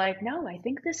 So we're like, no, I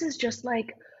think this is just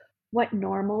like what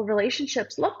normal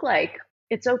relationships look like.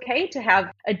 It's okay to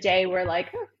have a day where, like,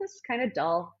 oh, this is kind of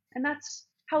dull. And that's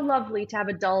how lovely to have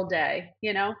a dull day,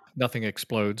 you know? Nothing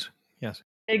explodes. Yes.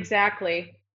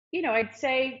 Exactly. I'd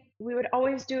say we would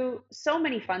always do so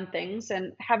many fun things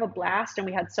and have a blast. And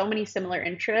we had so many similar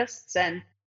interests. And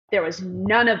there was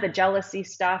none of the jealousy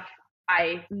stuff.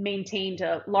 I maintained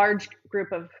a large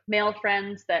group of male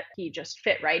friends that he just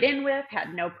fit right in with,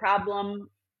 had no problem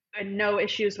and no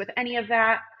issues with any of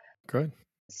that. Good.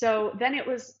 So then it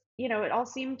was, it all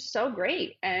seemed so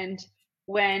great. And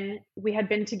when we had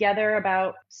been together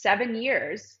about 7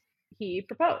 years, he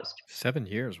proposed. 7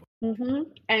 years.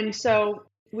 And so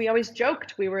we always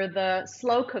joked we were the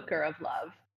slow cooker of love.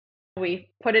 We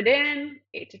put it in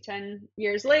 8 to 10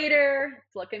 years later,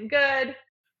 it's looking good,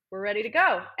 we're ready to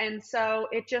go. And so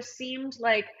it just seemed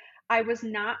like I was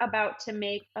not about to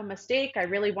make a mistake. I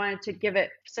really wanted to give it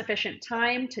sufficient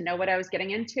time to know what I was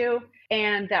getting into.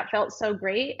 And that felt so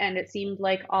great. And it seemed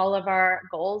like all of our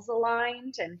goals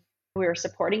aligned and we were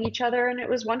supporting each other, and it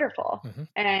was wonderful.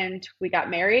 And we got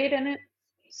married, and it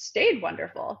stayed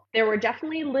wonderful. There were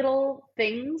definitely little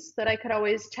things that I could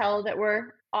always tell that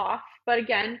were off, but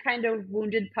again, kind of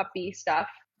wounded puppy stuff.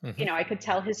 I could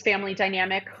tell his family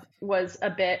dynamic was a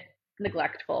bit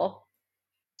neglectful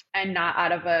and not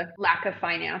out of a lack of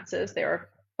finances. They were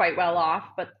quite well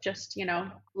off, but just,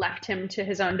 left him to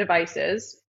his own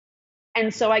devices.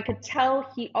 And so I could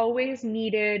tell he always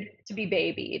needed to be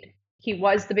babied. He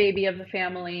was the baby of the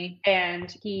family,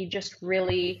 and he just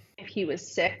really, if he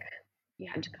was sick, you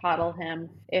had to coddle him.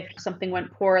 If something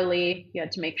went poorly, you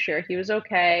had to make sure he was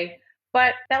okay.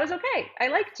 But that was okay. I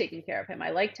liked taking care of him.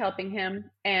 I liked helping him.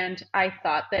 And I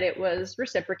thought that it was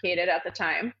reciprocated at the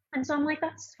time. And so I'm like,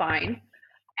 that's fine.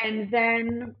 And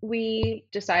then we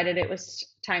decided it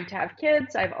was time to have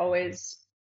kids. I've always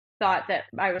thought that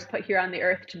I was put here on the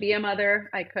earth to be a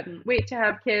mother. I couldn't wait to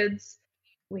have kids.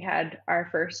 We had our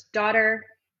first daughter.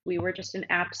 We were just in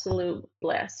absolute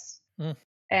bliss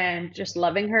and just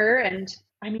loving her. And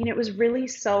I mean, it was really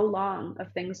so long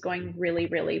of things going really,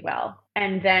 really well.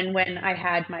 And then when I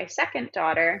had my second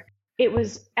daughter, it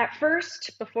was at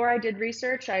first, before I did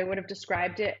research, I would have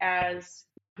described it as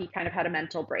he kind of had a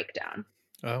mental breakdown.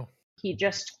 Oh. He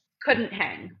just couldn't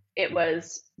hang. It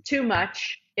was too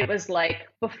much. It was like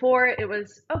before it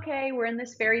was, okay, we're in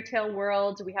this fairy tale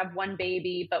world. We have one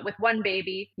baby, but with one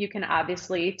baby, you can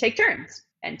obviously take turns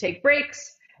and take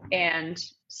breaks and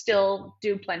still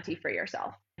do plenty for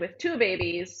yourself. With two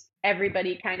babies,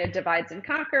 everybody kind of divides and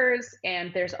conquers,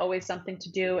 and there's always something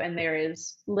to do, and there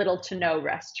is little to no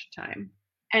rest time.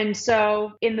 And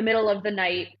so in the middle of the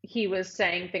night, he was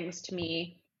saying things to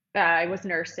me. I was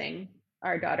nursing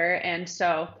our daughter, and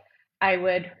so I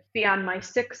would be on my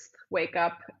sixth wake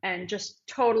up and just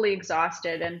totally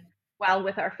exhausted. And while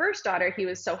with our first daughter, he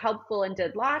was so helpful and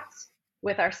did lots,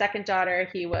 with our second daughter,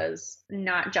 he was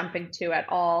not jumping to at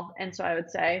all. And so I would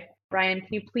say, Brian, can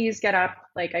you please get up?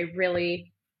 Like,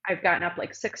 I've gotten up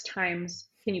like 6 times.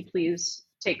 Can you please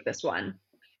take this one?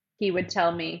 He would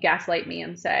tell me, gaslight me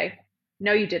and say,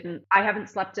 no, you didn't. I haven't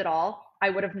slept at all. I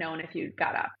would have known if you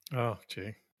got up. Oh,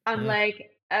 gee. I'm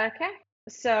like, okay.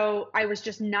 So I was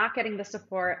just not getting the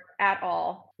support at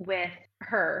all with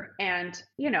her. And,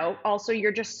 also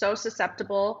you're just so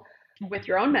susceptible with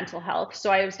your own mental health. So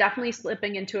I was definitely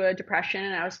slipping into a depression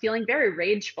and I was feeling very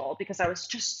rageful because I was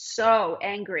just so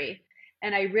angry.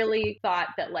 And I really thought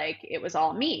that like it was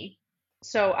all me.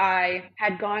 So I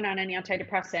had gone on an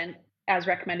antidepressant as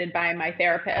recommended by my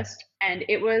therapist, and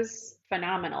it was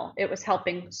phenomenal. It was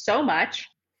helping so much.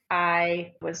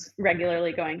 I was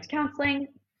regularly going to counseling.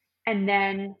 And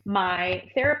then my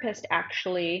therapist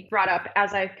actually brought up,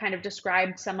 as I kind of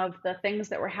described some of the things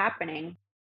that were happening,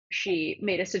 she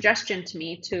made a suggestion to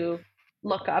me to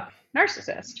look up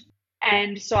narcissist.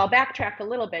 And so I'll backtrack a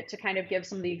little bit to kind of give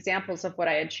some of the examples of what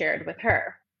I had shared with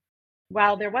her.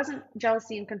 While there wasn't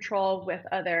jealousy and control with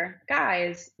other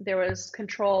guys, there was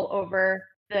control over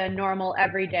the normal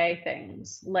everyday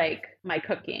things like my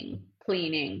cooking,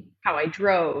 cleaning, how I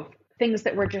drove, things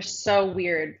that were just so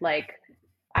weird. Like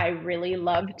I really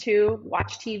loved to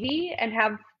watch TV and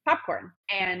have popcorn.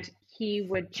 And he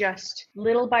would just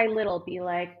little by little be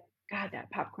like, God,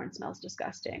 that popcorn smells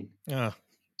disgusting. Yeah.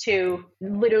 To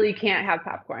literally you can't have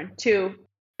popcorn. To,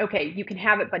 okay, you can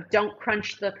have it, but don't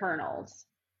crunch the kernels.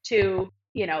 To,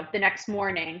 the next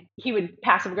morning, he would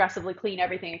passive aggressively clean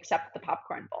everything except the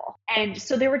popcorn bowl. And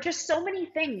so there were just so many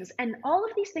things. And all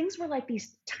of these things were like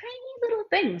these tiny little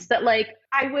things that like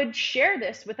I would share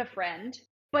this with a friend,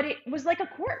 but it was like a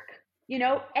quirk.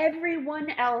 Everyone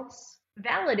else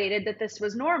validated that this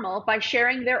was normal by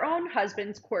sharing their own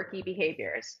husband's quirky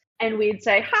behaviors. And we'd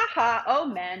say, ha ha, oh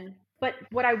men. But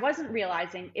what I wasn't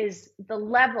realizing is the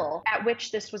level at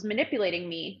which this was manipulating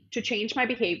me to change my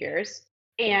behaviors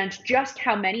and just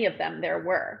how many of them there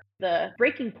were. The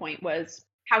breaking point was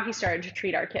how he started to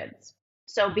treat our kids.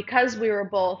 So because we were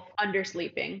both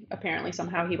undersleeping, apparently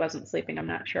somehow he wasn't sleeping, I'm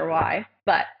not sure why,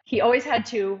 but he always had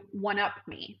to one up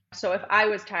me. So if I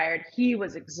was tired, he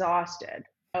was exhausted.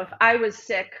 If I was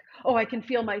sick, oh, I can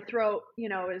feel my throat,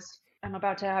 is I'm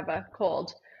about to have a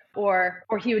cold. Or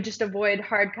he would just avoid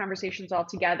hard conversations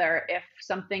altogether. If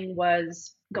something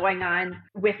was going on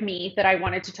with me that I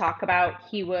wanted to talk about,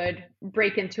 he would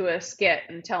break into a skit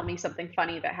and tell me something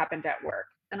funny that happened at work.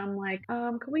 And I'm like,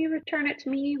 can we return it to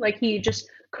me? Like he just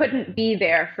couldn't be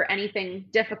there for anything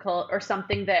difficult or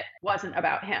something that wasn't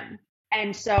about him.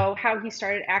 And so how he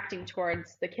started acting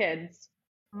towards the kids,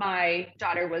 my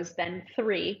daughter was then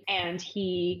 3 and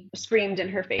he screamed in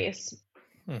her face,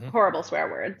 horrible swear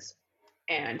words.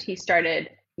 And he started,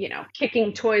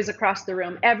 kicking toys across the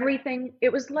room. Everything,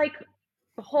 it was like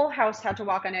the whole house had to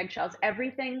walk on eggshells.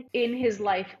 Everything in his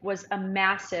life was a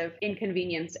massive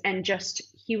inconvenience. And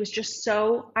he was just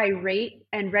so irate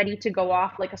and ready to go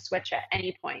off like a switch at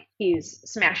any point. He's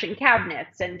smashing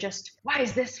cabinets and just, why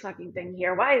is this fucking thing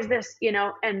here? Why is this,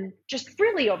 and just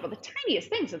really over the tiniest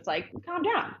things. It's like, calm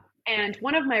down. And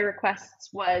one of my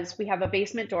requests was we have a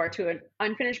basement door to an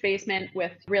unfinished basement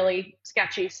with really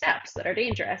sketchy steps that are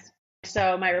dangerous.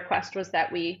 So my request was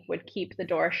that we would keep the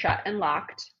door shut and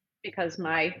locked because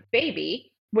my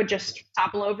baby would just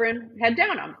topple over and head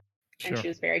down them. Sure. And she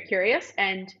was very curious.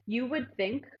 And you would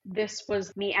think this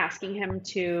was me asking him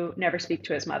to never speak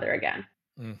to his mother again.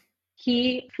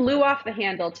 He flew off the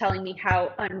handle telling me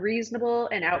how unreasonable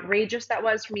and outrageous that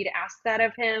was for me to ask that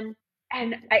of him.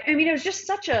 And I mean, it was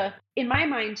just in my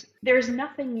mind, there's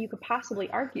nothing you could possibly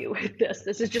argue with this.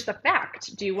 This is just a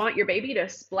fact. Do you want your baby to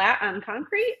splat on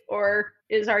concrete, or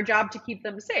is our job to keep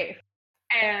them safe?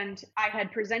 And I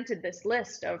had presented this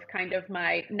list of kind of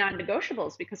my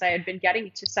non-negotiables because I had been getting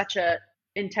to such a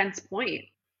intense point.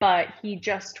 But he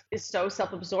just is so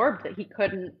self-absorbed that he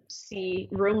couldn't see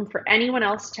room for anyone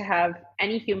else to have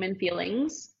any human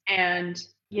feelings. And,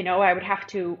 I would have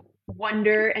to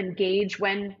wonder and gauge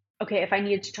when, okay, if I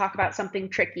needed to talk about something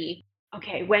tricky,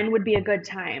 okay, when would be a good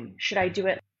time? Should I do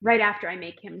it right after I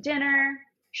make him dinner?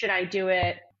 Should I do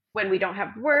it when we don't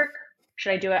have work?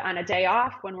 Should I do it on a day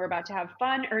off when we're about to have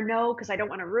fun? Or no, because I don't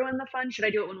want to ruin the fun. Should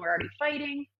I do it when we're already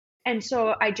fighting? And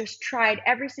so I just tried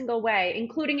every single way,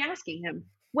 including asking him,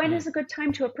 when is a good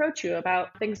time to approach you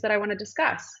about things that I want to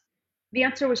discuss? The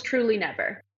answer was truly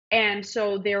never. And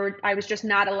so I was just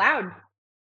not allowed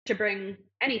to bring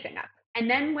anything up. And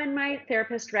then when my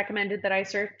therapist recommended that I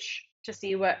search to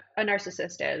see what a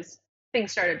narcissist is,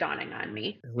 things started dawning on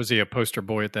me. Was he a poster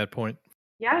boy at that point?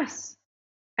 Yes.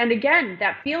 And again,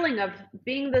 that feeling of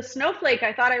being the snowflake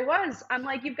I thought I was, I'm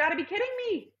like, you've got to be kidding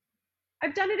me.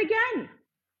 I've done it again.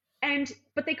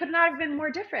 But they could not have been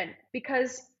more different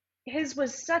because his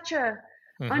was such a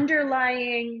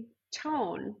underlying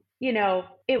tone.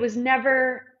 It was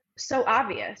never so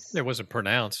obvious. It wasn't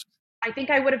pronounced. I think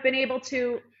I would have been able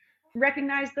to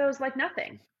recognize those like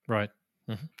nothing. Right.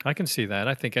 I can see that.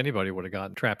 I think anybody would have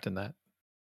gotten trapped in that.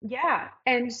 Yeah.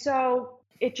 And so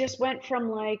it just went from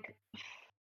like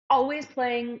always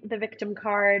playing the victim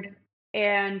card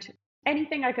and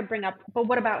anything I could bring up, but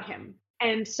what about him?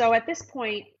 And so at this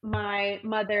point, my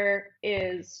mother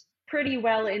is pretty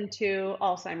well into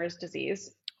Alzheimer's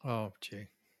disease. Oh, gee.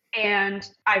 And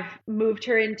I've moved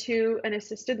her into an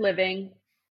assisted living.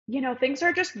 Things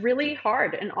are just really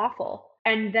hard and awful.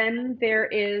 And then there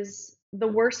is the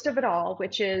worst of it all,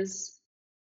 which is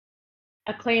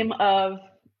a claim of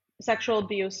sexual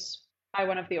abuse by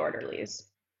one of the orderlies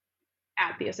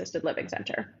at the assisted living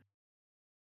center.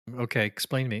 Okay,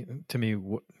 explain to me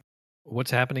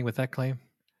what's happening with that claim?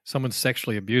 Someone's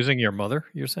sexually abusing your mother,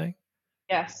 you're saying?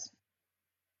 Yes.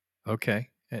 Okay.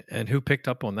 And who picked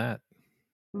up on that?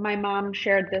 My mom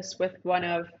shared this with one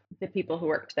of the people who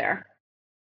worked there.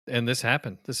 And this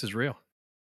happened. This is real.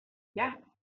 Yeah.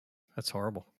 That's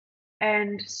horrible.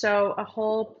 And so a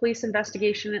whole police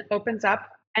investigation opens up.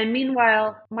 And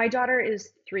meanwhile, my daughter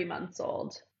is 3 months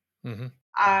old. Mhm.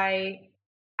 I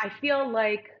I feel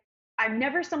like I'm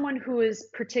never someone who is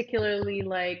particularly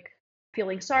like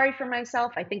feeling sorry for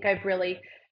myself. I think I've really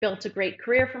built a great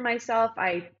career for myself.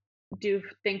 I do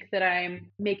think that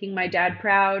I'm making my dad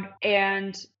proud.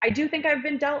 And I do think I've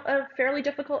been dealt a fairly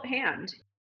difficult hand.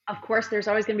 Of course, there's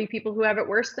always going to be people who have it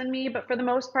worse than me, but for the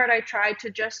most part, I try to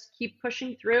just keep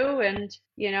pushing through. And,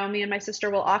 me and my sister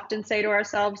will often say to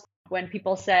ourselves when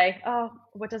people say, "Oh,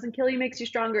 what doesn't kill you makes you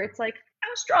stronger," it's like,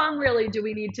 how strong really do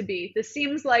we need to be? This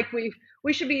seems like we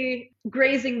should be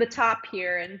grazing the top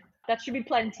here, and that should be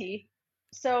plenty.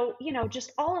 So,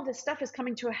 just all of this stuff is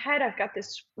coming to a head. I've got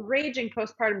this raging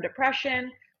postpartum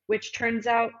depression, which turns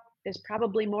out is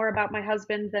probably more about my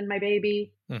husband than my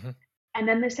baby. Mhm. And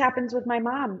then this happens with my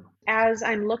mom. As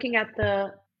I'm looking at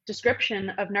the description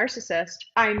of narcissist,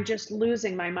 I'm just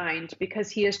losing my mind because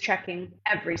he is checking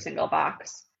every single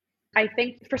box. I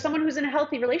think for someone who's in a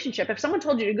healthy relationship, if someone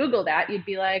told you to Google that, you'd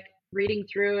be like reading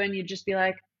through and you'd just be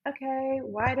like, okay,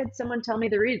 why did someone tell me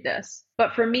to read this?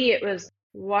 But for me, it was,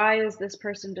 why is this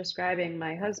person describing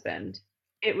my husband?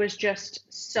 It was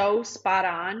just so spot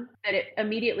on that it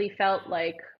immediately felt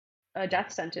like a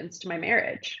death sentence to my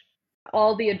marriage.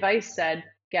 All the advice said,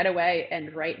 get away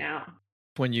and right now.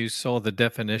 When you saw the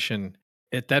definition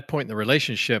at that point in the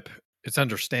relationship, it's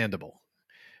understandable.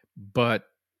 But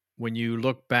when you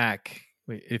look back,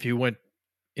 if you went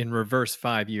in reverse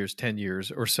 5 years, 10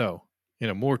 years or so,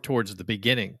 more towards the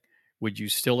beginning, would you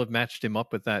still have matched him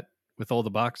up with all the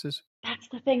boxes? That's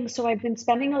the thing. So I've been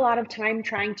spending a lot of time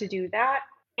trying to do that.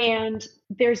 And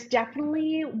there's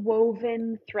definitely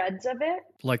woven threads of it.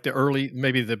 Like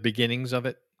maybe the beginnings of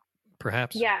it,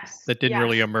 perhaps, Yes, that didn't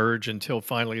really yes, emerge until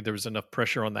finally there was enough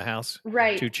pressure on the house,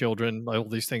 right, 2 children, all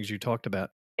these things you talked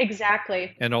about.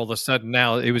 exactly. And all of a sudden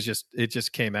now it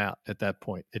just came out at that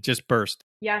point. It just burst.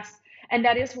 Yes. And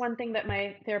that is one thing that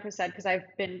my therapist said, because I've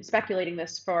been speculating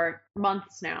this for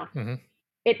months now. Mhm.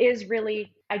 It is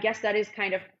really, I guess that is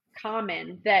kind of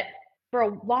common that for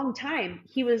a long time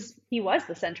he was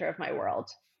the center of my world,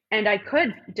 and I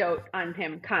could dote on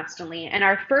him constantly, and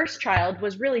our first child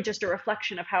was really just a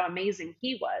reflection of how amazing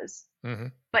he was.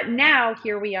 Mhm. But now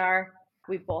here we are.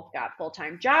 We've both got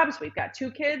full-time jobs, we've got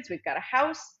 2 kids, we've got a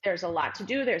house, there's a lot to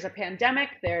do, there's a pandemic,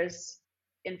 there's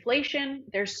inflation,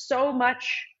 there's so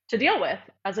much to deal with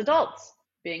as adults.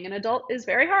 Being an adult is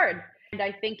very hard. And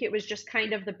I think it was just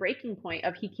kind of the breaking point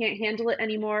of he can't handle it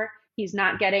anymore. He's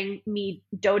not getting me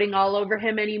doting all over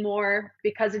him anymore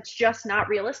because it's just not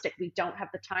realistic. We don't have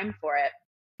the time for it.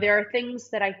 There are things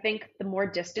that I think the more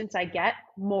distance I get,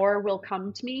 more will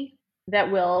come to me that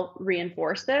will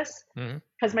reinforce this. Mhm.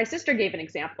 Because my sister gave an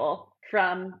example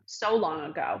from so long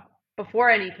ago, before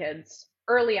any kids,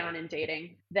 early on in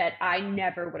dating, that I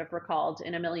never would have recalled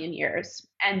in a million years.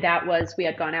 And that was, we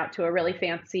had gone out to a really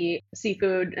fancy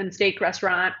seafood and steak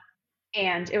restaurant,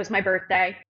 and it was my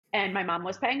birthday, and my mom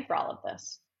was paying for all of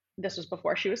this. This was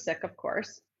before she was sick, of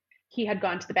course. He had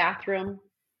gone to the bathroom,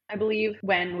 I believe,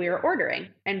 when we were ordering.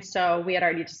 And so we had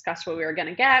already discussed what we were going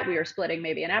to get. We were splitting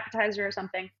maybe an appetizer or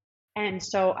something. And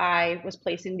so I was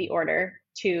placing the order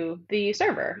to the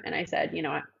server. And I said, you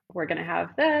know what, we're going to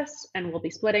have this and we'll be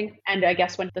splitting. And I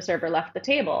guess when the server left the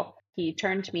table, he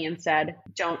turned to me and said,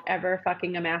 don't ever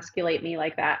fucking emasculate me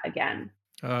like that again.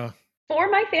 Uh, For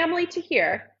my family to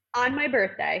hear on my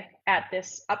birthday at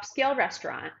this upscale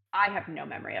restaurant, I have no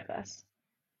memory of this.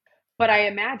 But I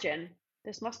imagine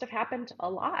this must have happened a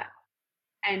lot.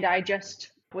 And I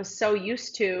just was so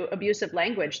used to abusive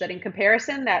language that in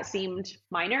comparison, that seemed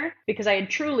minor because I had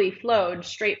truly flowed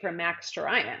straight from Max to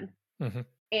Ryan. mhm.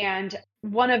 And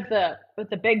one of the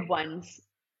big ones,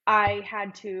 I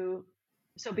had to,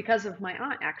 so because of my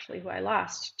aunt actually, who I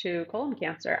lost to colon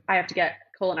cancer, I have to get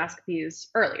colonoscopies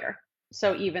earlier.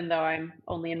 So even though I'm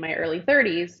only in my early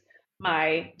 30s,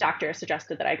 my doctor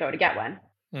suggested that I go to get one.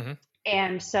 Hmm.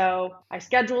 And so I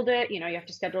scheduled it. You have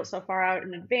to schedule it so far out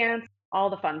in advance, all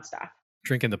the fun stuff.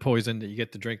 Drinking the poison that you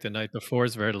get to drink the night before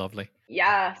is very lovely.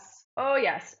 Yes. Oh,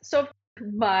 yes. So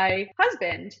my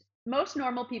husband, most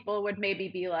normal people would maybe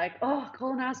be like, oh,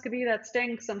 colonoscopy, that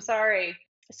stinks. I'm sorry.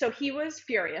 So he was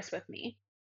furious with me.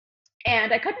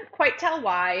 And I couldn't quite tell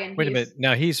why. And Wait a minute.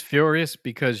 Now he's furious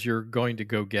because you're going to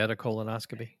go get a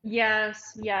colonoscopy?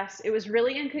 yes, yes, it was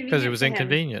really Because it inconvenient was to him.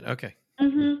 inconvenient. Okay.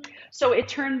 So it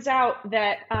turns out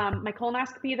that my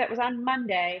colonoscopy that was on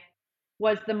Monday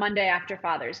was the Monday after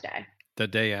Father's Day. The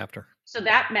day after. So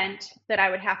that meant that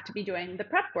I would have to be doing the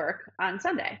prep work on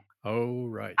Sunday, Oh,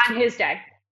 right. on his day.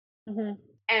 hmm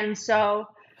And so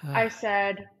I Ah,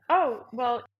 said, oh,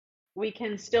 well, we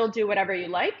can still do whatever you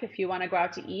like. If you want to go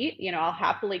out to eat, I'll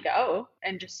happily go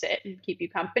and just sit and keep you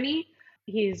company.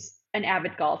 He's an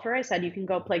avid golfer. I said, you can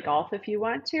go play golf if you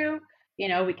want to.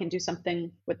 We can do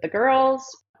something with the girls.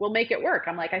 We'll make it work.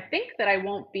 I'm like, I think that I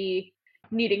won't be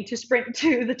needing to sprint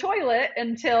to the toilet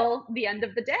until the end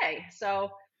of the day.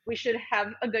 So we should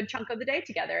have a good chunk of the day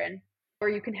together. Or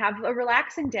you can have a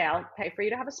relaxing day. I'll pay for you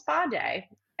to have a spa day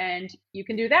and you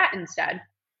can do that instead.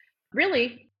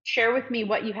 Really, share with me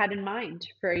what you had in mind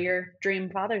for your dream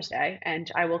Father's Day,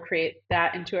 and I will create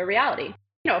that into a reality.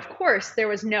 Of course, there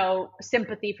was no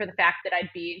sympathy for the fact that I'd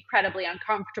be incredibly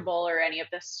uncomfortable or any of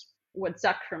this would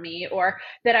suck for me, or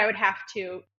that I would have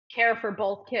to care for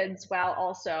both kids while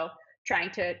also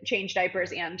trying to change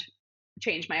diapers and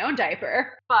change my own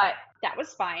diaper. But that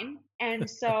was fine. And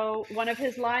so one of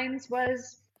his lines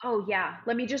was, "Oh yeah,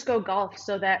 let me just go golf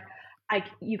so that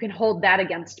you can hold that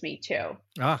against me too."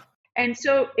 ah, And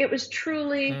so it was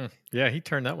truly, yeah, he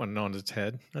turned that one on its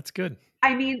head. That's good.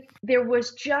 I mean, there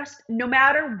was just no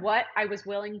matter what I was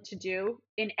willing to do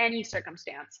in any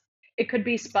circumstance, it could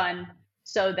be spun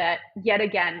so that yet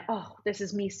again, oh, this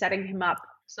is me setting him up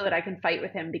so that I can fight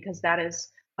with him because that is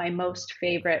my most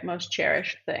favorite, most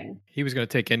cherished thing. He was going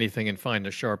to take anything and find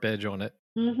a sharp edge on it.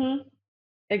 Mm-hmm.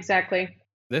 Exactly.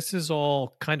 This is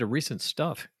all kind of recent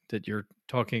stuff that you're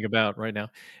talking about right now.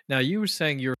 Now, you were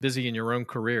saying you're busy in your own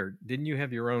career. Didn't you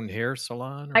have your own hair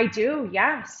salon? Or I do,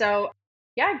 yeah. So,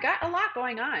 yeah, I've got a lot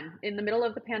going on. In the middle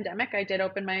of the pandemic, I did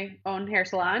open my own hair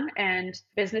salon and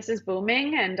business is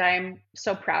booming and I'm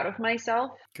so proud of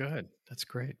myself. good. That's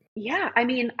great. Yeah, I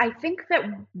mean, I think that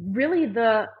really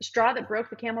the straw that broke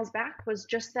the camel's back was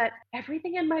just that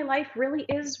everything in my life really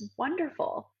is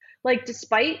wonderful. Like,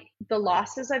 despite the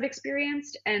losses I've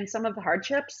experienced and some of the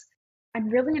hardships, I'm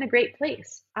really in a great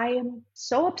place. I am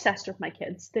so obsessed with my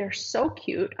kids. They're so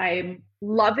cute. I'm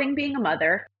loving being a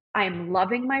mother. I'm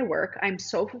loving my work. I'm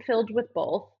so fulfilled with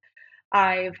both.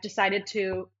 I've decided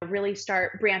to really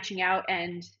start branching out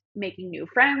and making new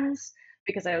friends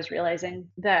because I was realizing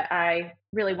that I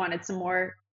really wanted some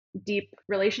more deep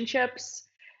relationships.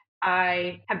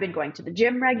 I have been going to the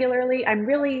gym regularly. I'm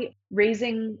really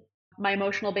raising my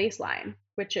emotional baseline,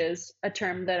 which is a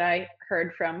term that I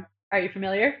heard from. Are you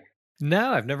familiar?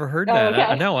 No, I've never heard Oh, that.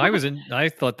 okay. No,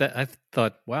 I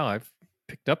thought, wow, I've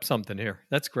picked up something here.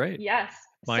 That's great. Yes.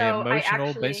 My So I emotional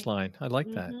actually, baseline. I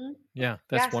like that. hmm Yeah,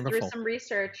 that's yes, through wonderful. some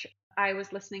research, I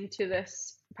was listening to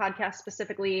this podcast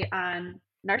specifically on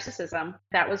narcissism.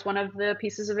 That was one of the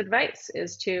pieces of advice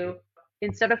is to,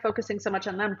 instead of focusing so much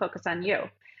on them, focus on you.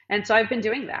 And so I've been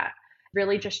doing that,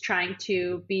 really just trying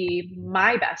to be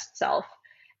my best self.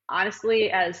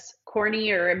 Honestly, as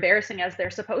corny or embarrassing as they're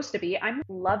supposed to be, I'm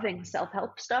loving self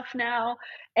help stuff now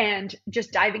and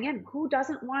just diving in. Who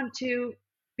doesn't want to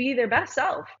be their best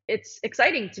self? It's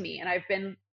exciting to me. And I've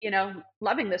been,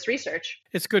 loving this research,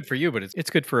 It's good for you, but it's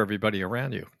good for everybody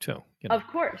around you too. of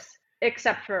course,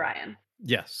 except for Ryan.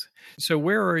 Yes. So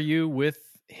where are you with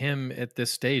him at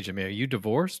this stage? I mean, are you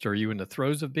divorced? Are you in the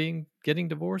throes of getting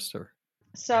divorced or?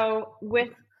 So, with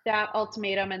that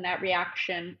ultimatum and that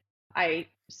reaction, I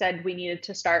said we needed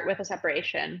to start with a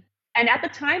separation. And at the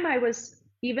time,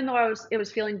 even though it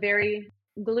was feeling very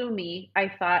gloomy, I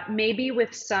thought maybe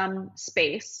with some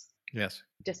space, Yes.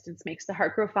 distance makes the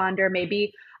heart grow fonder.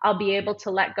 Maybe I'll be able to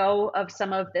let go of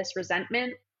some of this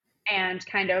resentment and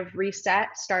kind of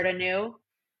reset, start anew.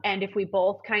 And if we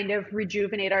both kind of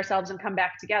rejuvenate ourselves and come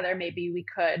back together, maybe we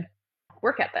could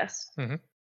work at this. Mhm.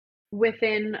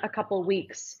 Within a couple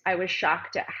weeks, I was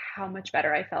shocked at how much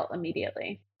better I felt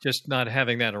immediately. Just not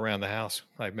having that around the house,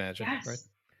 I imagine, right? Yes.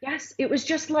 Yes. It was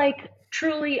just like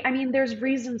truly, I mean, there's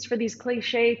reasons for these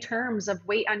cliche terms of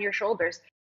weight on your shoulders.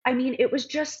 I mean, it was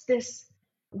just this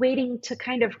waiting to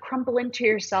kind of crumble into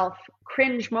yourself,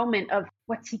 cringe moment of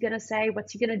what's he going to say?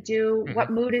 What's he going to do? Mhm. What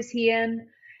mood is he in?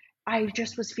 I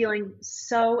just was feeling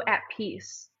so at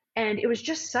peace. And it was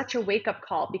just such a wake up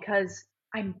call because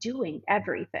I'm doing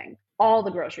everything, all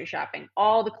the grocery shopping,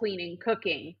 all the cleaning,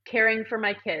 cooking, caring for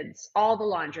my kids, all the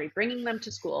laundry, bringing them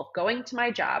to school, going to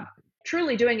my job,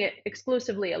 truly doing it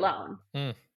exclusively alone.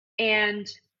 Mm. And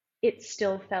it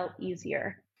still felt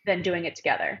easier than doing it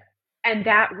together. And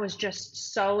that was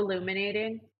just so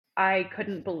illuminating. I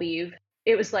couldn't believe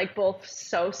it was like both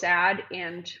so sad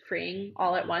and freeing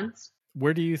all at once.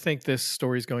 Where do you think this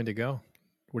story is going to go?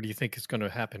 What do you think is going to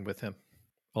happen with him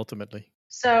ultimately?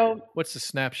 So What's the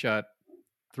snapshot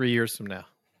 3 years from now,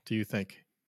 do you think?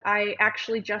 I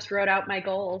actually just wrote out my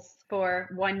goals for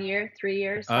 1 year, 3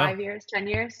 years, Oh, 5 years, 10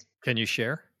 years. can you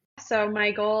share? So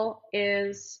my goal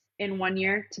is in 1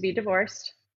 year to be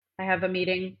divorced. I have a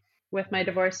meeting with my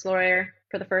divorce lawyer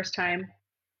for the first time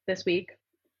this week.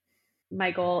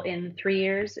 My goal in 3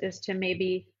 years is to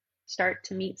maybe start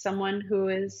to meet someone who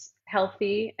is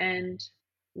healthy and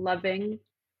loving.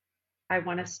 I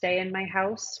want to stay in my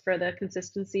house for the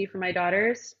consistency for my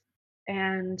daughters.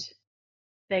 And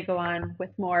they go on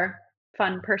with more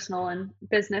fun personal and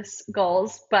business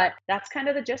goals, but that's kind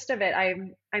of the gist of it.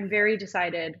 I'm very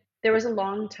decided. There was a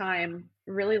long time,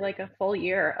 really like a full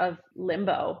year of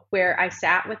limbo where I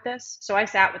sat with this. So I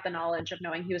sat with the knowledge of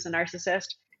knowing he was a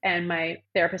narcissist, and my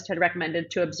therapist had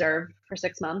recommended to observe for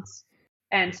 6 months.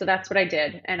 And so that's what I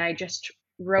did. And I just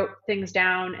wrote things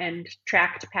down and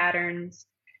tracked patterns,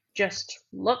 just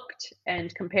looked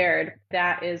and compared.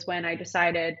 That is when I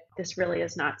decided this really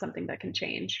is not something that can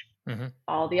change. Hmm.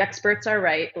 All the experts are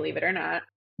right, believe it or not.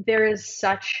 There is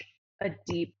such a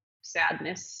deep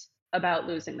sadness about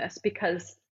losing this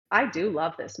because I do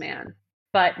love this man.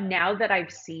 But now that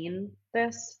I've seen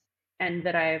this and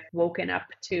that I've woken up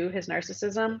to his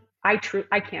narcissism, I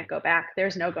can't go back.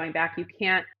 There's no going back. You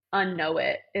can't unknow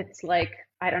it. It's like,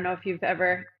 I don't know if you've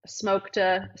ever smoked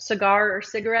a cigar or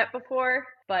cigarette before,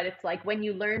 but it's like when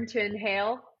you learn to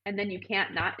inhale and then you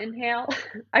can't not inhale.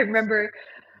 I remember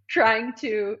trying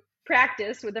to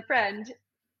practice with a friend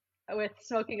with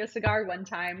smoking a cigar one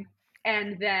time.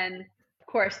 And then, of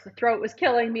course, the throat was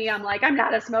killing me. I'm like, I'm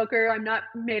not a smoker. I'm not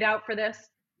made out for this.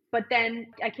 But then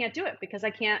I can't do it because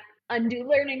I can't undo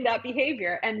learning that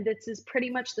behavior. And this is pretty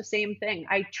much the same thing.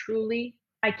 I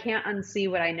can't unsee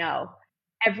what I know.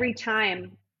 Every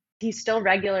time he's still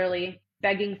regularly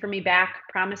begging for me back,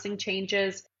 promising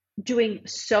changes, doing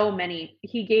so many.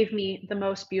 He gave me the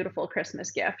most beautiful Christmas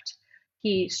gift.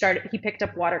 He picked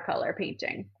up watercolor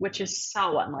painting, which is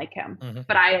so unlike him. Hmm.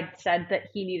 But I had said that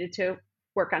he needed to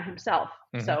work on himself.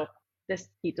 Hmm. So this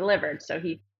he delivered. So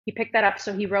he picked that up.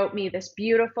 So he wrote me this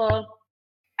beautiful,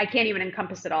 I can't even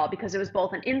encompass it all because it was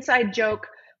both an inside joke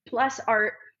plus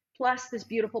art plus this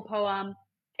beautiful poem.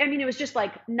 I mean, it was just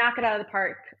like knock it out of the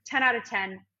park, 10 out of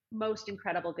 10, most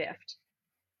incredible gift.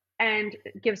 And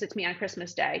gives it to me on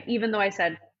Christmas Day, even though I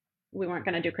said we weren't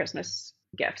going to do Christmas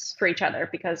gifts for each other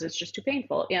because it's just too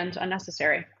painful and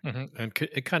unnecessary. Hmm. And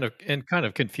it kind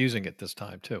of confusing at this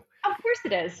time too. Of course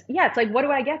it is. Yeah, it's like, what do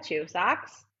I get you?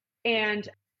 Socks? And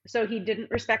so he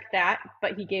didn't respect that,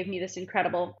 but he gave me this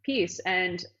incredible piece.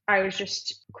 And I was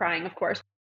just crying, of course.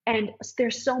 And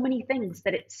there's so many things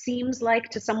that it seems like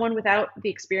to someone without the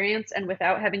experience and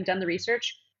without having done the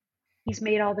research, he's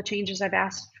made all the changes I've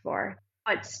asked for.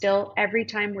 But still, every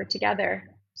time we're together,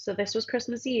 so this was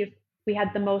Christmas Eve, we had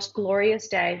the most glorious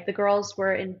day. The girls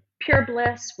were in pure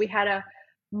bliss. We had a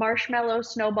marshmallow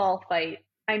snowball fight.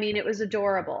 I mean, it was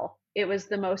adorable. It was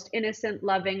the most innocent,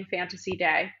 loving fantasy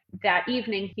day. That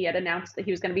evening, he had announced that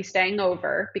he was going to be staying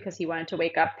over because he wanted to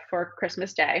wake up for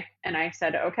Christmas Day. And I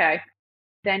said, okay.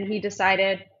 Then he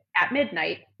decided at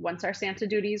midnight, once our Santa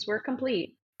duties were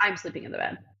complete, I'm sleeping in the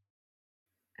bed.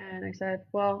 And I said,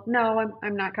 well, no,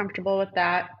 I'm not comfortable with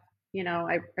that.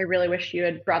 I really wish you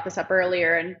had brought this up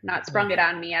earlier and not Mm. sprung it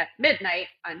on me at midnight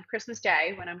on Christmas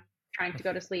Day when I'm trying to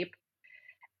go to sleep.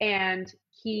 And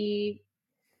he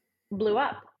blew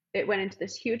up. It went into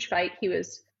this huge fight. He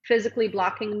was physically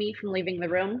blocking me from leaving the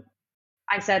room.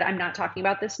 I said, I'm not talking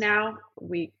about this now.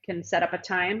 We can set up a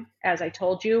time. As I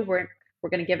told you, we're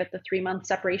going to give it the 3 month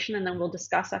separation and then we'll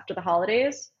discuss after the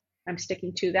holidays. I'm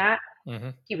sticking to that. Hmm.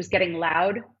 He was getting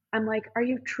loud. I'm like, are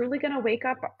you truly going to wake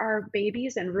up our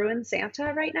babies and ruin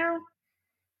Santa right now?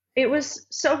 It was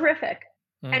so horrific.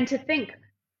 Mm. And to think,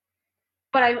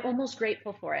 but I'm almost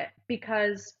grateful for it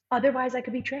because otherwise I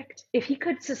could be tricked. If he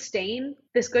could sustain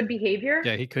this good behavior,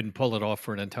 Yeah, he couldn't pull it off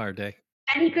for an entire day.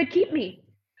 and he could keep me,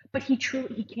 but he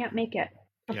can't make it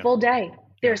a Yeah. full day. Yeah.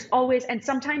 There's always, and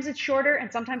sometimes it's shorter and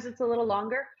sometimes it's a little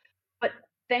longer, but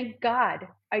thank God,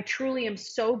 I truly am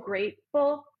so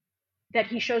grateful that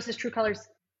he shows his true colors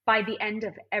by the end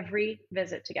of every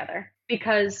visit together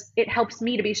because it helps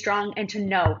me to be strong and to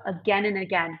know again and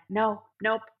again, no,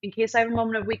 nope, in case I have a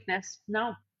moment of weakness,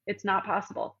 no, it's not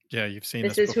possible. Yeah, you've seen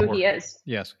This this is who he before. is.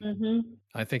 Yes. Mm-hmm.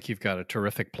 I think you've got a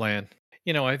terrific plan.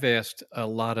 I've asked a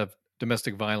lot of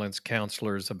domestic violence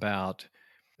counselors about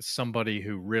somebody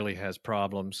who really has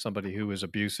problems, somebody who is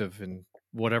abusive in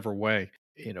whatever way,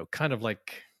 kind of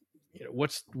like,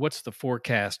 what's the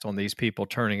forecast on these people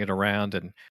turning it around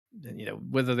and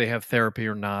whether they have therapy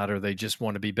or not, or they just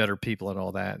want to be better people and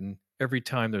all that. And every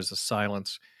time there's a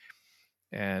silence.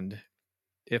 And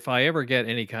if I ever get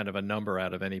any kind of a number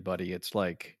out of anybody, it's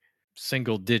like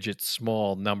single digit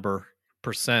small number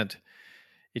percent.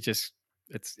 It just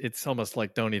it's almost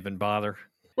like don't even bother.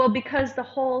 Well, because the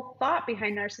whole thought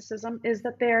behind narcissism is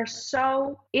that they're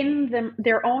so in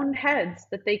their own heads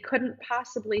that they couldn't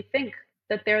possibly think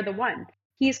that they're the one.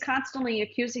 He's constantly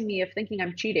accusing me of thinking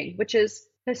I'm cheating, which is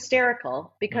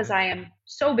hysterical because Mhm. I am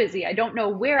so busy. I don't know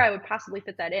where I would possibly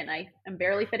fit that in. I am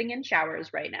barely fitting in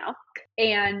showers right now.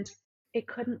 And it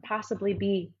couldn't possibly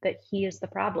be that he is the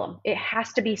problem. It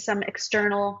has to be some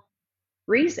external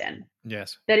reason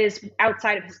Yes. that is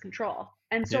outside of his control.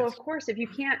 And so, of Yes. course, if you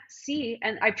can't see,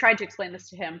 and I've tried to explain this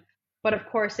to him, but of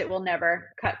course it will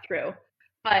never cut through.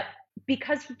 But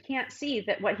because he can't see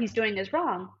that what he's doing is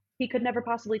wrong, he could never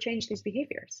possibly change these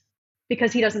behaviors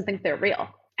because he doesn't think they're real.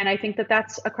 And I think that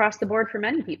that's across the board for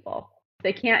many people. If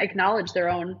they can't acknowledge their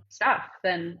own stuff,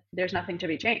 then there's nothing to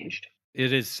be changed.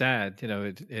 It is sad,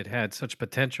 it had such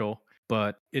potential,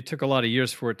 but it took a lot of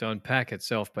years for it to unpack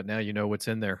itself, but now you know what's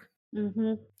in there.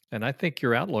 Hmm. And I think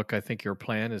your outlook, I think your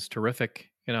plan is terrific.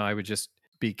 I would just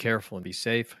be careful and be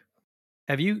safe.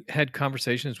 Have you had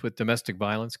conversations with domestic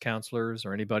violence counselors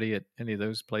or anybody at any of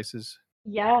those places?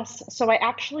 Yes. So I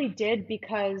actually did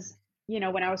because,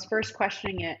 when I was first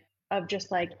questioning it, of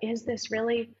just like, is this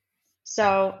really?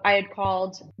 So I had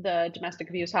called the domestic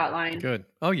abuse hotline. Good.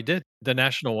 Oh, you did? The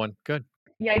national one. Good.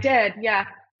 Yeah, I did. Yeah.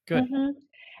 Good. Hmm.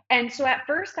 And so at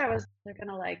first I was, they're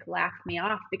gonna like laugh me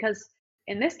off because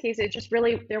in this case, it just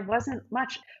really, there wasn't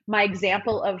much. My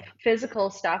example of physical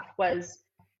stuff was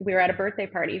we were at a birthday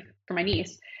party for my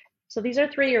niece. So these are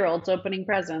 3-year-olds opening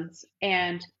presents,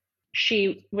 and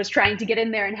she was trying to get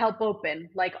in there and help open,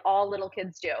 like all little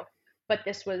kids do. But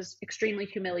this was extremely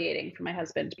humiliating for my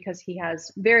husband because he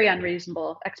has very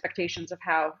unreasonable expectations of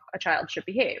how a child should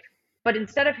behave. But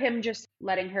instead of him just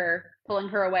letting her, pulling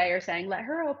her away or saying, let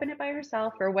her open it by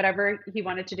herself or whatever he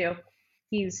wanted to do,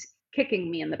 he's kicking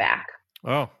me in the back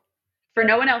Oh, for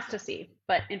no one else to see,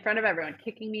 but in front of everyone,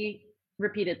 kicking me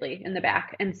repeatedly in the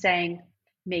back and saying,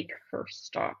 make her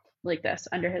stop, like this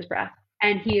under his breath.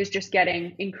 And he is just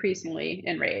getting increasingly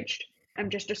enraged. I'm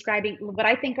just describing what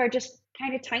I think are just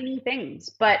kind of tiny things,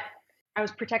 but I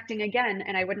was protecting again,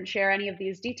 and I wouldn't share any of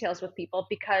these details with people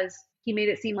because he made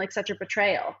it seem like such a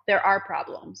betrayal. There are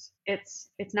problems. It's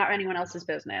not anyone else's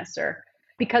business, or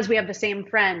because we have the same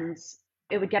friends,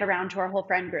 it would get around to our whole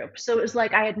friend group. So it was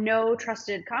like I had no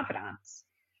trusted confidants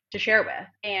to share with.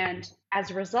 And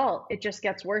as a result, it just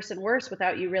gets worse and worse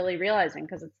without you really realizing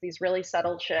because it's these really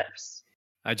subtle shifts.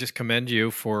 I just commend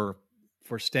you for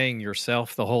staying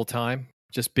yourself the whole time,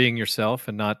 just being yourself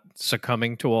and not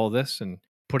succumbing to all this and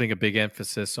putting a big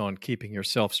emphasis on keeping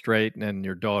yourself straight and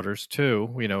your daughters too.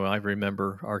 I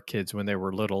remember our kids when they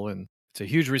were little, and it's a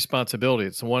huge responsibility.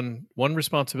 It's one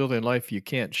responsibility in life you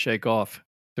can't shake off.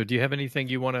 So do you have anything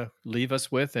you want to leave us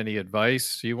with? Any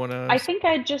advice you want to? I think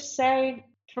I'd just say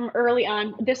from early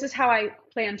on, this is how I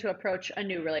plan to approach a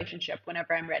new relationship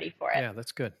whenever I'm ready for it. Yeah,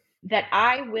 that's good. That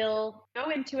I will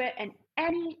go into it, and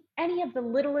any of the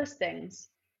littlest things,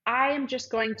 I am just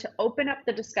going to open up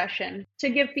the discussion to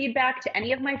give feedback to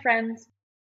any of my friends,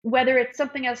 whether it's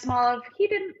something as small as he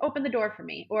didn't open the door for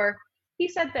me or he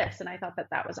said this and I thought that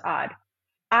that was odd.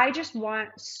 I just want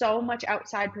so much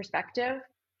outside perspective,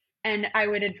 and I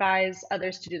would advise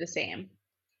others to do the same.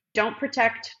 Don't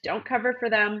protect, don't cover for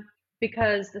them,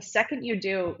 because the second you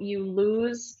do, you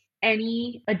lose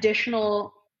any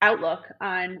additional outlook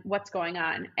on what's going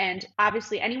on. And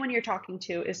obviously, anyone you're talking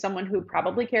to is someone who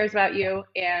probably cares about you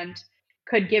and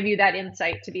could give you that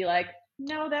insight to be like,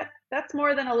 no, that's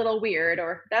more than a little weird,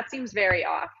 or that seems very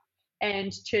off.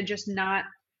 And to just not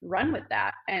run with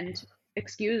that and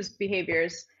excuse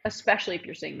behaviors, especially if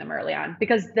you're seeing them early on,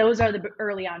 because those are the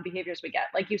early on behaviors we get.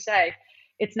 Like you say,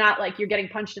 it's not like you're getting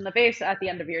punched in the face at the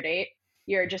end of your date.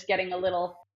 You're just getting a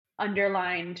little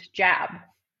underlined jab.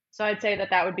 So I'd say that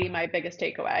that would be my biggest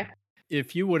takeaway.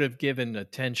 If you would have given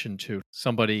attention to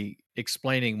somebody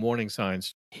explaining warning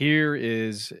signs, here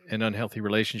is an unhealthy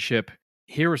relationship.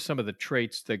 Here are some of the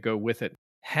traits that go with it.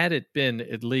 Had it been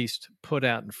at least put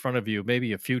out in front of you,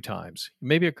 maybe a few times,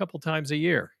 maybe a couple times a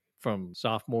year from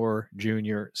sophomore,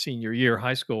 junior, senior year,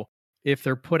 high school, if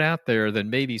they're put out there, then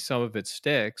maybe some of it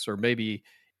sticks, or maybe,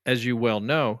 as you well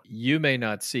know, you may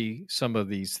not see some of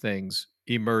these things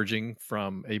emerging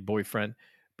from a boyfriend,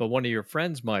 but one of your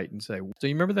friends might and say, "So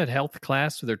you remember that health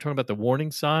class where they're talking about the warning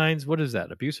signs? What is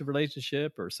that? Abusive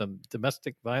relationship or some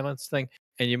domestic violence thing?"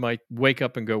 And you might wake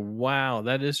up and go, "Wow,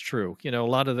 that is true." A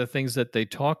lot of the things that they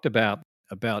talked about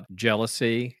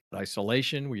jealousy,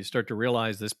 isolation, where you start to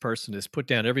realize this person has put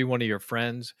down every one of your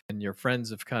friends and your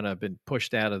friends have kind of been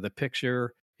pushed out of the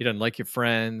picture. He doesn't like your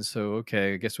friends. So,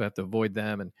 okay, I guess we have to avoid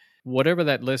them. And whatever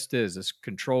that list is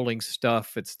controlling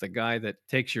stuff. It's the guy that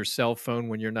takes your cell phone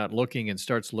when you're not looking and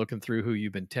starts looking through who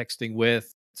you've been texting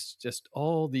with. It's just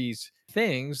all these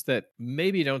things that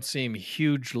maybe don't seem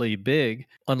hugely big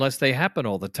unless they happen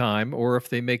all the time or if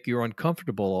they make you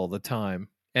uncomfortable all the time.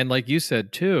 And like you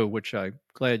said too, which I'm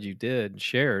glad you did and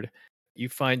shared, you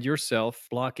find yourself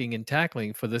blocking and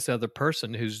tackling for this other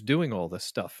person who's doing all this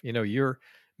stuff. You're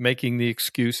making the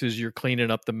excuses, you're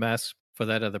cleaning up the mess for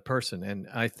that other person. And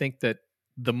I think that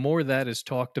the more that is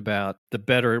talked about, the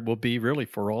better it will be really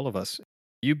for all of us.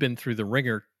 You've been through the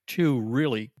ringer 2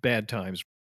 really bad times.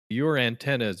 Your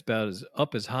antenna is about as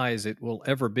up as high as it will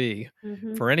ever be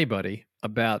Mhm. for anybody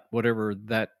about whatever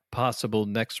that possible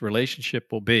next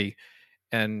relationship will be,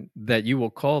 and that you will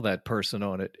call that person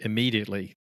on it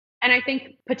immediately. And I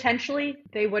think potentially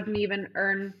they wouldn't even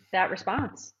earn that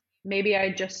response. Maybe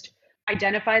I just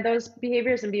identify those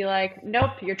behaviors and be like,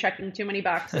 "Nope, you're checking too many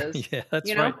boxes." Yeah, You that's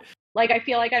know? right. Like I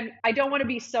feel like I don't want to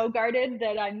be so guarded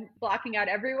that I'm blocking out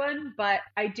everyone, but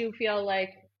I do feel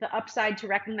like the upside to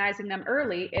recognizing them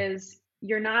early is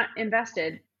you're not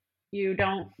invested. You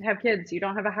don't have kids, you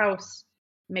don't have a house.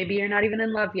 Maybe you're not even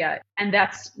in love yet. And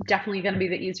that's definitely going to be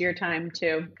the easier time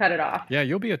to cut it off. Yeah,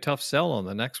 you'll be a tough sell on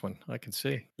the next one. I can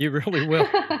see. You really will.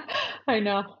 I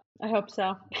know. I hope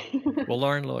so. Well,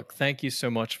 Lauren, look, thank you so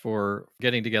much for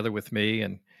getting together with me.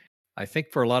 And I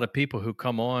think for a lot of people who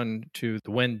come on to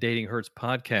the When Dating Hurts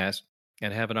podcast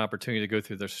and have an opportunity to go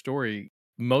through their story,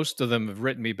 most of them have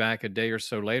written me back a day or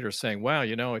so later saying, wow,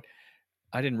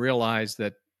 I didn't realize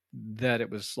that it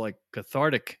was like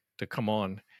cathartic to come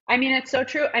on. I mean, it's so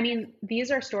true. I mean,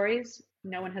 these are stories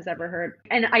no one has ever heard.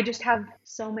 And I just have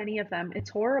so many of them.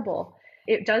 It's horrible.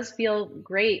 It does feel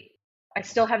great. I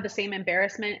still have the same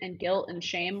embarrassment and guilt and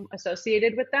shame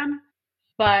associated with them,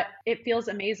 but it feels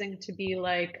amazing to be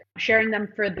like sharing them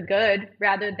for the good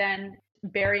rather than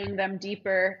burying them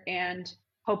deeper and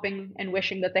hoping and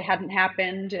wishing that they hadn't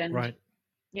happened and, Right.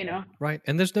 you know. Right.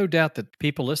 And there's no doubt that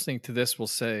people listening to this will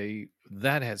say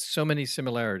that has so many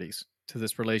similarities to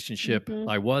this relationship Mhm.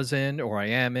 I was in, or I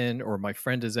am in, or my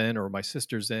friend is in, or my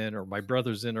sister's in, or my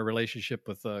brother's in a relationship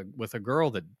with a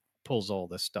girl that pulls all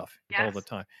this stuff all the Yes,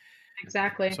 time.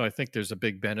 exactly. So I think there's a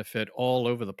big benefit all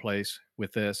over the place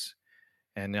with this.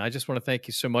 And I just want to thank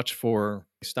you so much for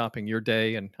stopping your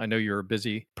day. And I know you're a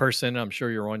busy person. I'm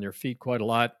sure you're on your feet quite a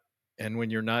lot. And when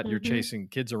you're not, you're Mhm. chasing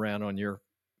kids around on your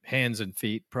hands and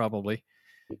feet, probably.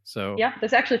 So Yeah,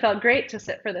 this actually felt great to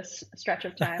sit for this stretch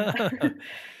of time.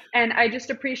 And I just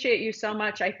appreciate you so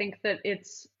much. I think that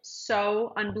it's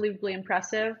so unbelievably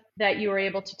impressive that you were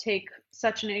able to take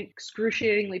such an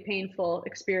excruciatingly painful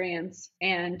experience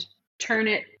and turn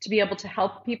it to be able to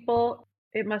help people.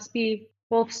 It must be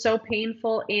both so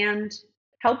painful and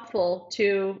helpful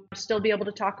to still be able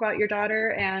to talk about your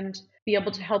daughter and be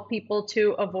able to help people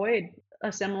to avoid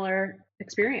a similar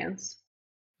experience.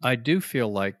 I do feel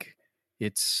like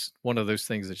it's one of those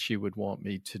things that she would want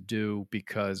me to do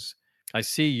because I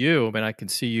see you. I mean, I can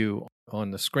see you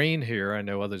on the screen here. I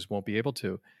know others won't be able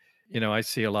to. I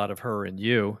see a lot of her in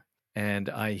you, and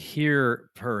I hear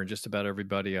her in just about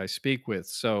everybody I speak with.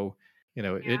 So,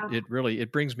 it Yeah. it really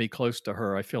it brings me close to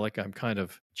her. I feel like I'm kind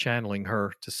of channeling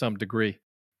her to some degree.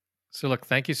 So, look,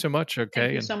 thank you so much. Thank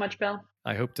Okay, you and so much, Bill.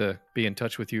 I hope to be in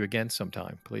touch with you again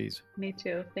sometime. Please. Me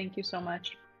too. Thank you so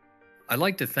much. I'd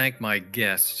like to thank my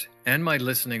guests and my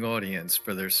listening audience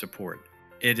for their support.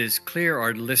 It is clear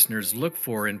our listeners look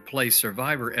for and place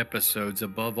survivor episodes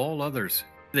above all others.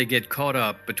 They get caught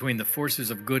up between the forces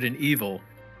of good and evil,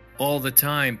 all the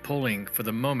time pulling for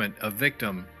the moment a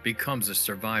victim becomes a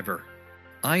survivor.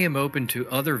 I am open to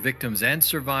other victims and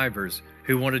survivors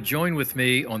who want to join with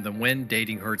me on the When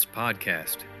Dating Hurts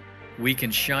podcast. We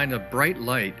can shine a bright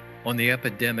light on the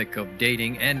epidemic of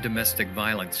dating and domestic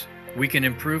violence. We can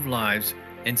improve lives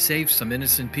and save some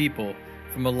innocent people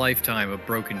from a lifetime of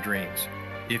broken dreams.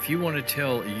 If you want to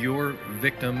tell your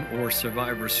victim or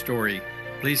survivor story,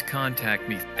 please contact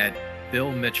me at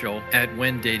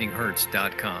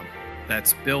billmitchell@whendatinghurts.com.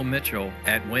 That's Bill Mitchell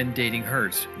at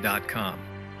whendatinghurts.com.